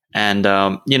education? And,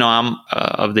 I'm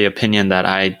of the opinion that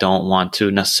I don't want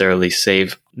to necessarily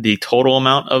save the total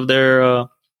amount of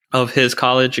of his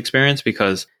college experience,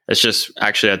 because it's just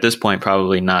actually at this point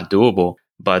probably not doable.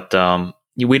 But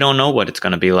we don't know what it's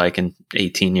going to be like in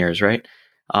 18 years, right?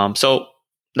 So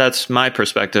that's my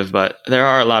perspective. But there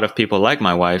are a lot of people like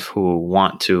my wife who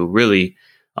want to really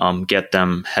get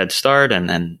them head start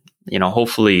and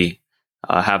hopefully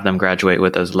have them graduate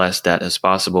with as less debt as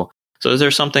possible. So is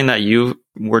there something that you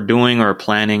were doing or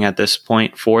planning at this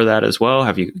point for that as well?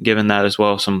 Have you given that as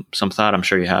well some thought? I'm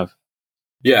sure you have.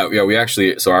 Yeah. We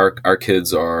actually, so our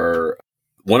kids are,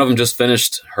 one of them just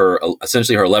finished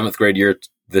essentially her 11th grade year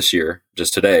this year,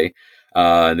 just today.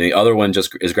 And the other one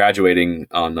just is graduating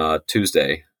on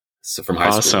Tuesday from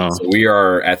high school. So we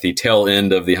are at the tail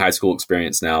end of the high school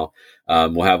experience now.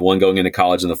 We'll have one going into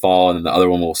college in the fall, and then the other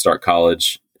one will start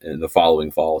college in the following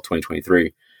fall,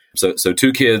 2023. So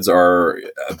 2 kids are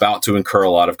about to incur a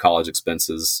lot of college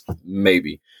expenses,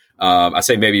 maybe. I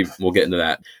say maybe, we'll get into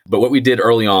that. But what we did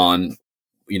early on,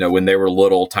 when they were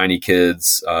little, tiny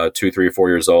kids, 2, 3, or 4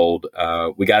 years old,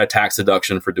 we got a tax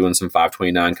deduction for doing some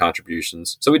 529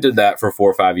 contributions. So we did that for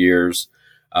 4 or 5 years.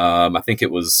 I think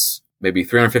it was maybe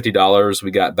 $350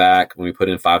 we got back when we put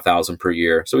in $5,000 per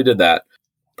year. So we did that,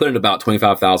 put in about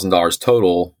 $25,000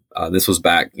 total. This was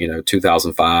back,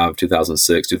 2005,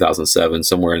 2006, 2007,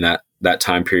 somewhere in that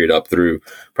time period up through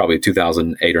probably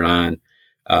 2008 or 9.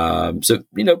 So,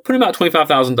 put in about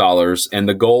 $25,000. And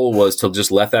the goal was to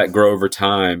just let that grow over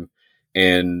time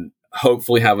and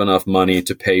hopefully have enough money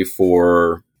to pay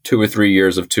for 2 or 3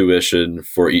 years of tuition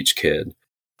for each kid.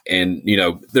 And,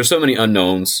 there's so many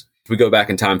unknowns. If we go back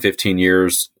in time 15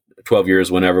 years, 12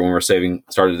 years, when we're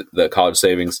started the college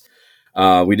savings,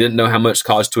 we didn't know how much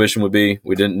college tuition would be.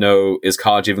 We didn't know, is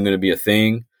college even going to be a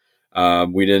thing?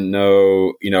 We didn't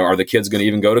know, are the kids going to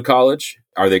even go to college?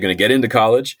 Are they going to get into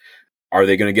college? Are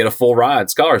they going to get a full ride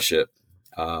scholarship?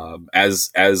 As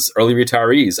early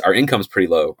retirees, our income's pretty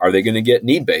low. Are they going to get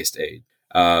need-based aid?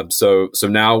 So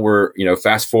now we're,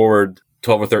 fast forward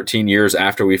 12 or 13 years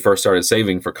after we first started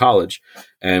saving for college,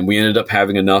 and we ended up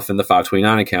having enough in the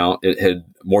 529 account. It had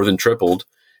more than tripled.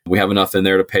 We have enough in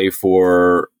there to pay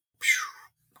for,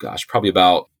 probably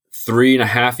about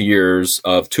 3.5 years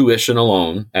of tuition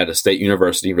alone at a state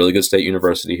university, really good state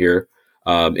university here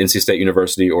NC State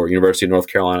University or University of North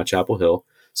Carolina, Chapel Hill.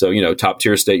 So, top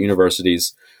tier state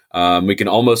universities. We can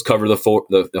almost cover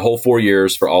the whole 4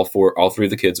 years for all three of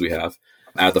the kids we have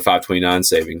at the 529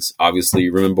 savings. Obviously,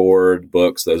 room and board,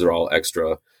 books, those are all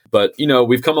extra. But,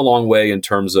 we've come a long way in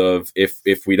terms of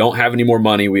if we don't have any more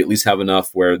money, we at least have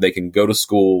enough where they can go to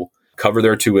school, cover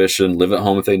their tuition, live at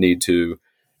home if they need to,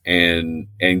 and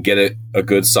get a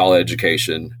good, solid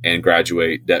education and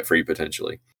graduate debt-free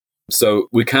potentially. So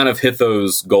we kind of hit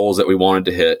those goals that we wanted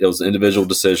to hit. It was an individual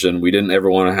decision. We didn't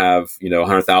ever want to have,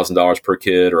 $100,000 per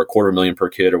kid or $250,000 per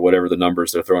kid or whatever the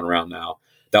numbers they're throwing around now.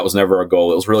 That was never our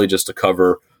goal. It was really just to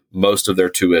cover most of their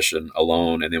tuition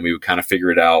alone. And then we would kind of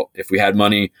figure it out. If we had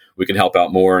money, we could help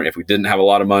out more. And if we didn't have a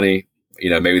lot of money,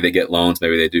 maybe they get loans,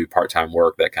 maybe they do part-time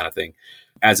work, that kind of thing.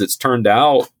 As it's turned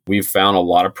out, we've found a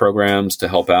lot of programs to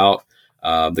help out.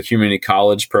 The community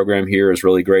college program here is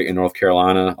really great in North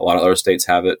Carolina. A lot of other states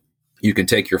have it. You can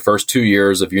take your first 2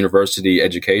 years of university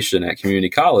education at community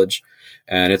college,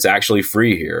 and it's actually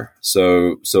free here.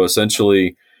 So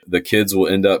essentially, the kids will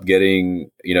end up getting,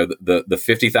 the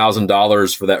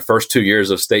 $50,000 for that first 2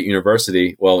 years of state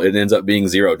university. Well, it ends up being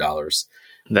 $0.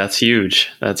 That's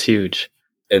huge. That's huge.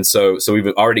 And so we've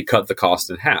already cut the cost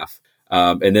in half.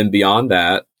 And then beyond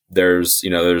that, there's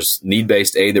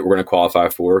need-based aid that we're going to qualify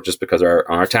for just because on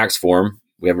our tax form,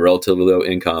 we have a relatively low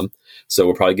income. So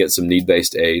we'll probably get some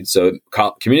need-based aid. So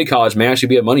community college may actually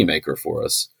be a moneymaker for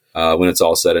us when it's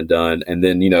all said and done. And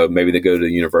then, maybe they go to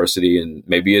the university and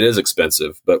maybe it is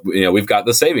expensive, but we've got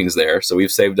the savings there. So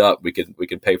we've saved up. We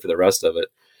can pay for the rest of it.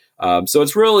 So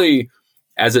it's really,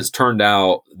 as it's turned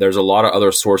out, there's a lot of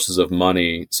other sources of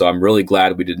money. So I'm really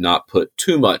glad we did not put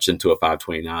too much into a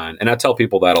 529. And I tell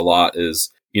people that a lot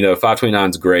is, 529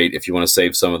 is great if you want to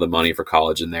save some of the money for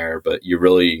college in there, but you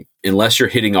really, unless you're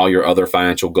hitting all your other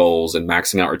financial goals and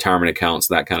maxing out retirement accounts,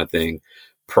 that kind of thing,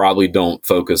 probably don't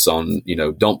focus on,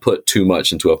 don't put too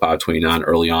much into a 529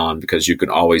 early on, because you can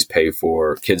always pay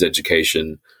for kids'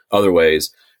 education other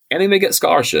ways. And they may get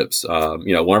scholarships.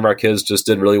 One of our kids just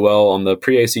did really well on the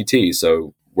pre-ACT.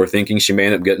 So we're thinking she may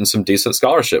end up getting some decent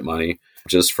scholarship money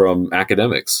just from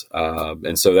academics.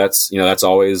 And so that's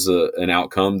always an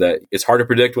outcome that it's hard to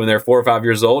predict when they're 4 or 5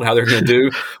 years old, how they're going to do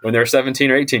when they're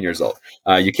 17 or 18 years old.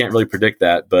 You can't really predict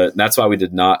that, but that's why we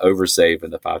did not oversave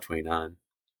in the 529.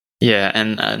 Yeah.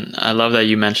 And I love that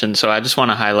you mentioned. So I just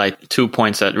want to highlight 2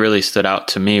 points that really stood out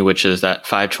to me, which is that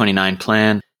 529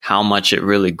 plan, how much it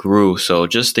really grew. So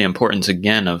just the importance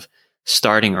again of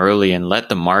starting early and let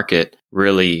the market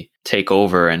really take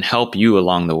over and help you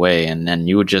along the way. And then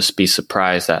you would just be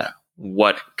surprised at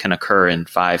what can occur in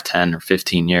 5, 10, or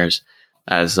 15 years,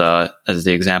 as the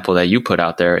example that you put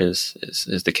out there is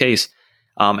the case.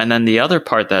 And then the other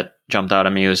part that jumped out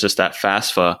at me was just that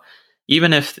FAFSA.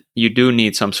 Even if you do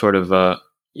need some sort of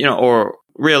or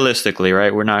realistically,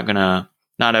 right,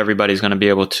 not everybody's gonna be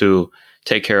able to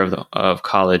take care of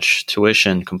college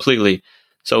tuition completely.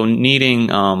 So needing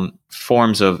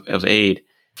forms of aid,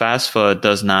 FAFSA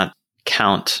does not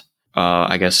count,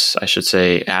 I guess I should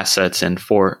say, assets in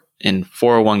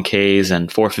 401ks and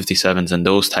 457s and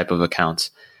those type of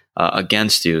accounts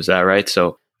against you. Is that right?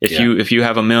 So if you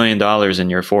have $1 million in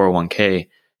your 401k,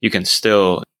 you can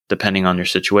still, depending on your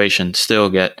situation, still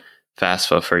get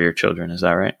FAFSA for your children. Is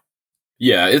that right?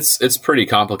 Yeah, it's pretty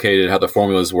complicated how the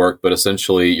formulas work, but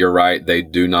essentially you're right. They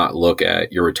do not look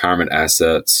at your retirement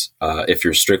assets if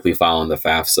you're strictly following the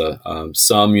FAFSA.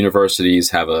 Some universities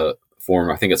have a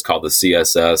form, I think it's called the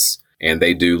CSS, and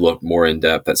they do look more in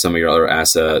depth at some of your other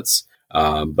assets.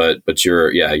 But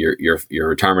your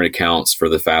retirement accounts for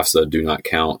the FAFSA do not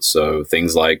count. So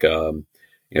things like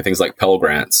Pell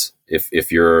Grants,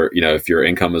 if your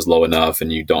income is low enough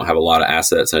and you don't have a lot of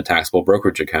assets in a taxable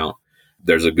brokerage account,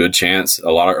 there's a good chance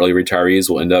a lot of early retirees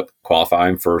will end up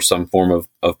qualifying for some form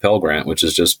of Pell Grant, which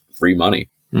is just free money.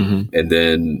 Mm-hmm. And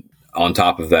then on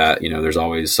top of that, there's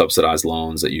always subsidized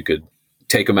loans that you could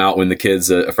take them out when the kid's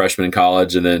a freshman in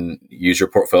college and then use your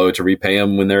portfolio to repay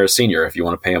them when they're a senior if you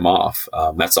want to pay them off.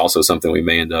 That's also something we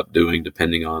may end up doing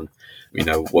depending on,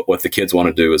 what the kids want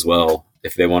to do as well.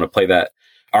 If they want to play that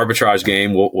arbitrage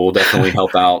game, we'll definitely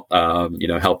help out,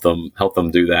 help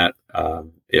them do that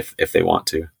if they want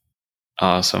to.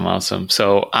 Awesome.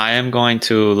 So I am going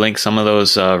to link some of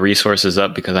those resources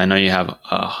up because I know you have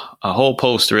a whole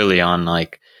post really on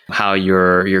like how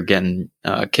you're getting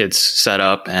kids set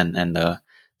up and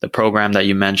the program that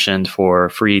you mentioned for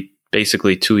free,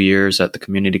 basically 2 years at the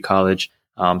community college.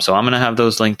 So I'm going to have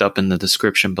those linked up in the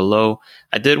description below.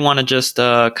 I did want to just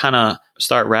kind of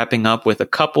start wrapping up with a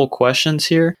couple questions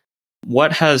here.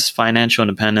 What has financial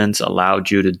independence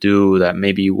allowed you to do that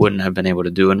maybe you wouldn't have been able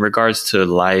to do in regards to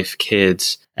life,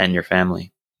 kids, and your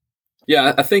family?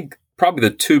 Yeah, I think probably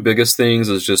the two biggest things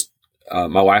is just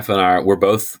my wife and I, we're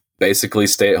both basically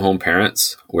stay-at-home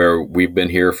parents, where we've been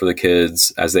here for the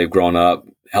kids as they've grown up,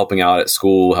 helping out at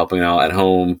school, helping out at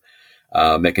home,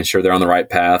 making sure they're on the right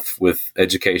path with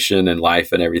education and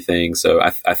life and everything. So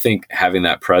I think having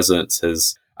that presence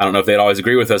has, I don't know if they'd always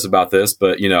agree with us about this,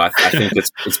 but I think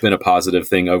it's been a positive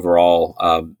thing overall,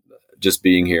 just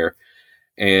being here.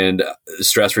 And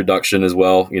stress reduction as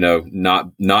well,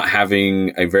 not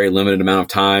having a very limited amount of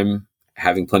time,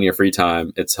 having plenty of free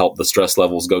time, it's helped the stress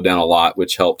levels go down a lot,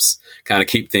 which helps kind of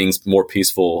keep things more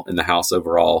peaceful in the house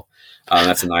overall.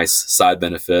 That's a nice side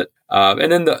benefit.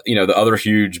 And then the other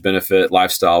huge benefit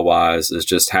lifestyle wise is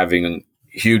just having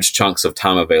huge chunks of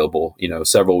time available,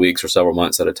 several weeks or several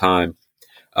months at a time,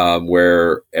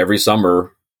 where every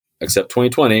summer, except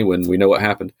 2020, when we know what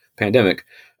happened, pandemic,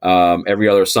 every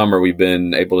other summer we've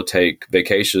been able to take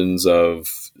vacations of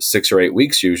 6 or 8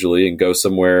 weeks usually and go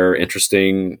somewhere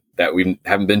interesting that we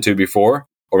haven't been to before,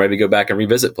 or maybe go back and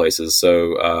revisit places.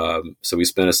 So we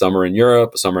spent a summer in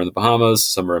Europe, a summer in the Bahamas, a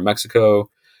summer in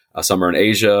Mexico, a summer in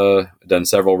Asia, done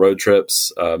several road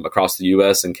trips across the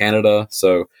US and Canada.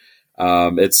 So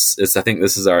it's I think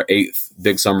this is our 8th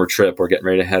big summer trip. We're getting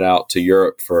ready to head out to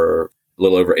Europe for a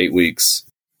little over 8 weeks.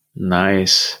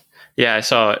 Nice. Yeah, I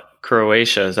saw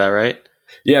Croatia. Is that right?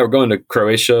 Yeah, we're going to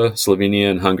Croatia,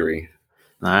 Slovenia, and Hungary.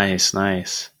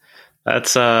 Nice.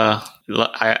 That's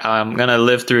I'm gonna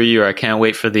live through a year. I can't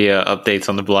wait for the updates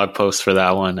on the blog post for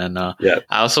that one. And I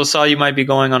also saw you might be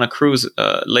going on a cruise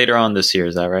later on this year.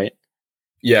 Is that right?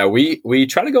 Yeah, we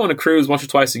try to go on a cruise once or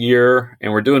twice a year,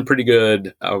 and we're doing pretty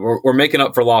good. We're making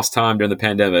up for lost time during the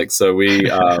pandemic. So we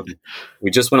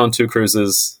just went on 2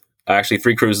 cruises. Actually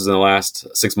 3 cruises in the last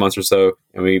 6 months or so.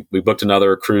 And we booked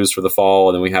another cruise for the fall,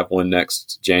 and then we have one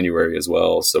next January as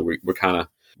well. So we're kind of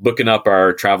booking up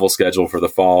our travel schedule for the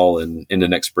fall and into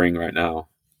next spring right now.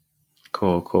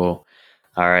 Cool.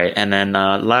 All right. And then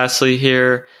lastly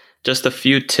here, just a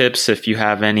few tips if you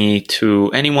have any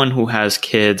to anyone who has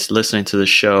kids listening to the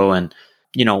show and,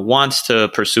 wants to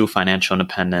pursue financial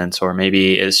independence, or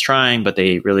maybe is trying, but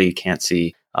they really can't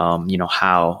see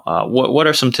how, what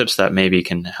are some tips that maybe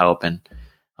can help? And,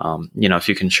 if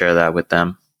you can share that with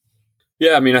them.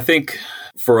 Yeah. I mean, I think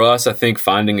for us,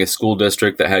 finding a school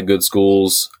district that had good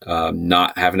schools,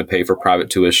 not having to pay for private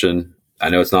tuition. I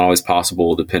know it's not always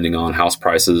possible depending on house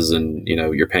prices and,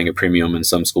 you're paying a premium in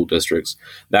some school districts.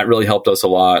 That really helped us a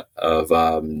lot of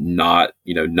not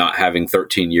having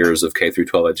 13 years of K through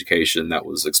 12 education. That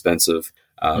was expensive.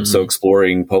 So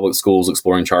exploring public schools,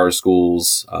 exploring charter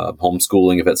schools,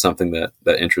 homeschooling, if that's something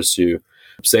that interests you.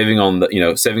 Saving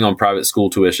on private school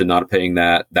tuition, not paying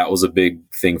that was a big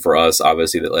thing for us,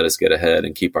 obviously, that let us get ahead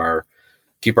and keep our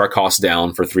costs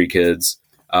down for 3 kids.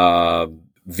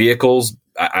 Vehicles.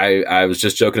 I was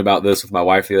just joking about this with my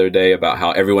wife the other day about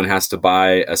how everyone has to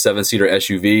buy a 7-seater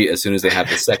SUV as soon as they have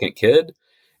the second kid.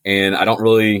 And I don't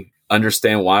really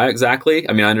understand why exactly.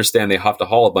 I mean, I understand they have to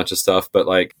haul a bunch of stuff, but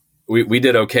like we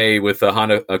did okay with a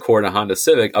Honda Accord and a Honda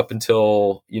Civic up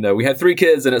until, we had 3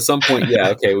 kids. And at some point,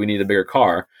 we need a bigger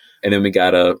car. And then we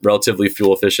got a relatively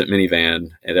fuel efficient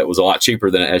minivan, and that was a lot cheaper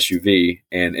than an SUV.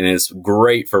 And it's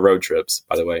great for road trips,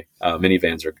 by the way.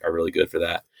 Minivans are really good for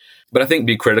that. But I think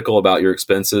be critical about your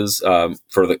expenses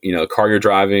for the car you're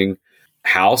driving,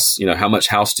 house. How much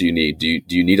house do you need? Do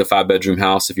you need a 5-bedroom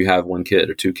house if you have 1 kid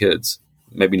or 2 kids?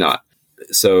 Maybe not.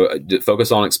 So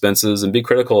focus on expenses and be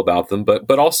critical about them.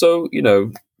 But also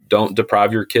don't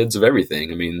deprive your kids of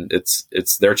everything. I mean,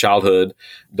 it's their childhood.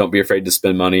 Don't be afraid to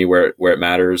spend money where it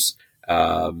matters.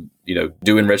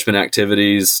 Do enrichment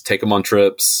activities, take them on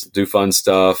trips, do fun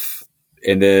stuff.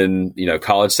 And then,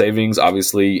 college savings,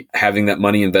 obviously having that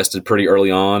money invested pretty early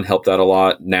on helped out a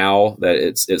lot. Now that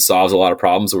it solves a lot of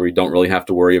problems where we don't really have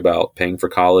to worry about paying for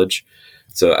college.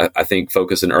 So I think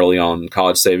focusing early on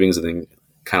college savings and then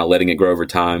kind of letting it grow over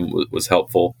time was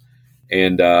helpful.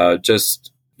 And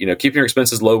just, keeping your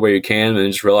expenses low where you can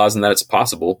and just realizing that it's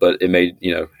possible, but it may,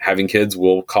 having kids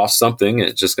will cost something.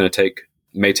 It's just going to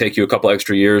may take you a couple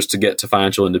extra years to get to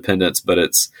financial independence, but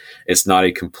it's not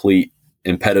a complete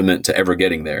impediment to ever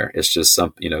getting there. It's just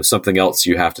something else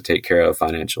you have to take care of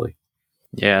financially.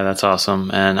 Yeah, that's awesome.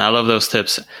 And I love those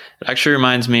tips. It actually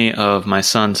reminds me of my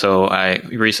son. So I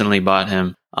recently bought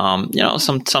him,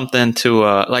 something to,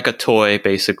 like a toy,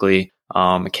 basically.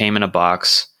 It came in a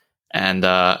box, and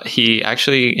he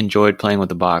actually enjoyed playing with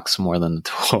the box more than the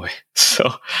toy.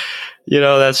 So,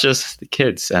 that's just the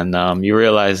kids. And you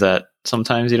realize that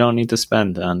sometimes you don't need to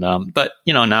spend. And but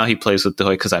now he plays with the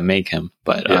toy because I make him.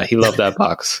 But he loved that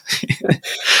box.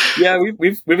 Yeah,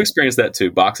 we've experienced that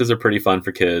too. Boxes are pretty fun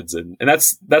for kids, and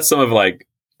that's some of like,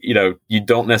 you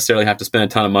don't necessarily have to spend a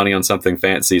ton of money on something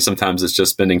fancy. Sometimes it's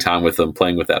just spending time with them,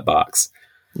 playing with that box.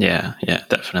 Yeah,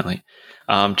 definitely.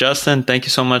 Justin, thank you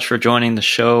so much for joining the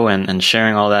show and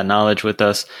sharing all that knowledge with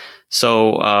us.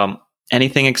 So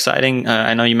anything exciting?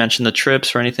 I know you mentioned the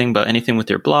trips or anything, but anything with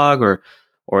your blog or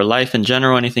life in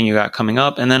general, anything you got coming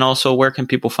up? And then also, where can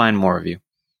people find more of you?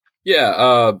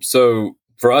 Yeah, so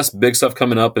for us, big stuff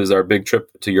coming up is our big trip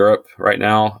to Europe right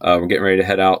now. We're getting ready to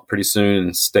head out pretty soon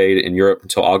and stay in Europe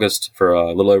until August for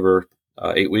a little over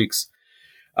 8 weeks.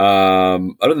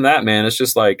 Other than that, man, it's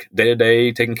just like day to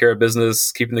day, taking care of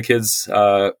business, keeping the kids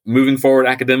moving forward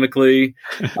academically.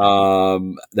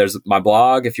 There's my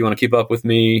blog if you want to keep up with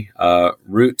me,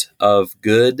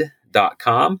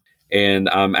 rootofgood.com. And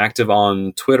I'm active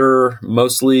on Twitter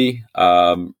mostly.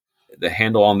 The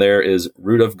handle on there is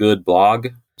Root of Good Blog.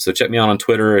 So check me out on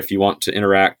Twitter if you want to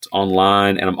interact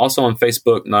online. And I'm also on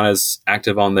Facebook, not as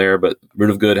active on there, but Root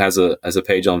of Good has a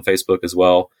page on Facebook as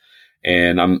well.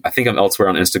 And I think I'm elsewhere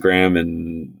on Instagram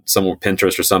and somewhere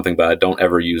Pinterest or something, but I don't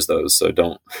ever use those. So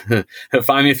don't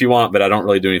find me if you want, but I don't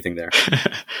really do anything there.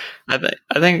 I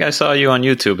think I saw you on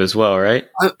YouTube as well, right?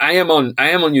 I am on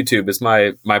YouTube. It's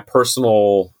my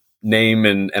personal name,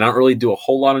 and I don't really do a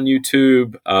whole lot on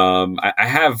YouTube.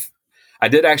 I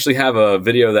did actually have a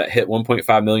video that hit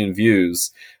 1.5 million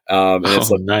views. And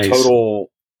it's nice.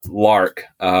 Total lark.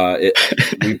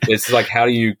 It's like, how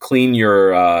do you clean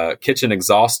your kitchen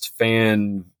exhaust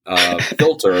fan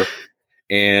filter?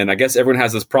 And I guess everyone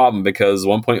has this problem because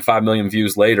 1.5 million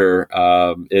views later,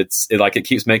 it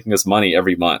keeps making us money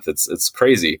every month. It's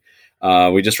crazy.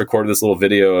 We just recorded this little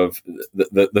video of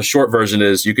the short version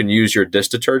is you can use your dish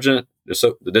detergent,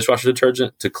 the dishwasher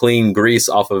detergent, to clean grease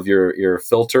off of your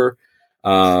filter.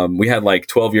 We had like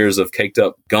 12 years of caked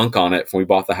up gunk on it when we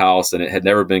bought the house, and it had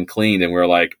never been cleaned. And we were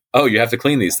like, oh, you have to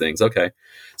clean these things. Okay.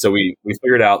 So we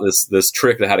figured out this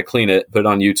trick to how to clean it, put it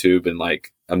on YouTube, and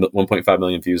like 1.5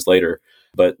 million views later.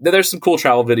 But there's some cool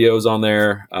travel videos on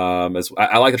there.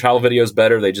 I like the travel videos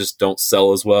better. They just don't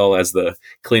sell as well as the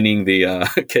cleaning the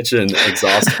kitchen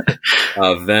exhaust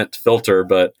vent filter.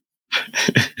 But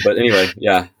anyway,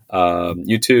 yeah.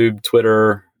 YouTube,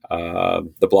 Twitter,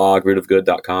 the blog,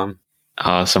 rootofgood.com.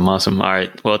 Awesome. All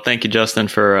right. Well, thank you, Justin,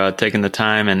 for taking the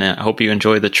time, and I hope you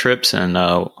enjoy the trips, and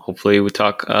hopefully we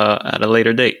talk at a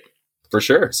later date. For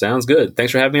sure. Sounds good.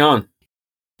 Thanks for having me on.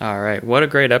 All right. What a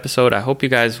great episode. I hope you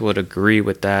guys would agree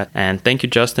with that. And thank you,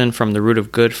 Justin, from The Root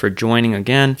of Good, for joining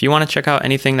again. If you want to check out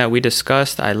anything that we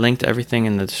discussed, I linked everything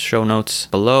in the show notes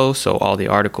below, so all the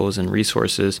articles and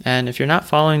resources. And if you're not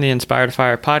following the Inspire to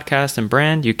Fire podcast and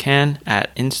brand, you can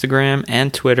at Instagram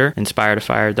and Twitter,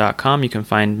 inspiretofire.com. You can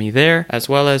find me there, as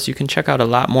well as you can check out a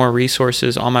lot more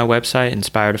resources on my website,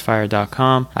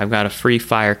 inspiretofire.com. I've got a free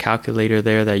fire calculator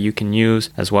there that you can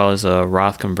use, as well as a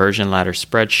Roth conversion ladder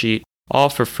spreadsheet, all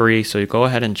for free, so you go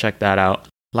ahead and check that out.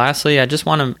 Lastly, I just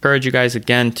want to encourage you guys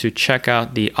again to check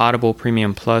out the Audible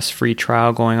Premium Plus free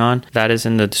trial going on. That is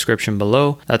in the description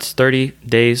below. That's 30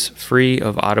 days free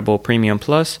of Audible Premium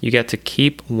Plus. You get to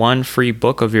keep one free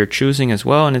book of your choosing as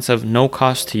well, and it's of no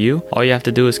cost to you. All you have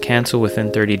to do is cancel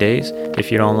within 30 days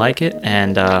if you don't like it.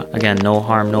 And again, no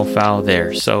harm, no foul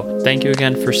there. So thank you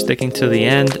again for sticking to the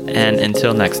end, and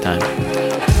until next time.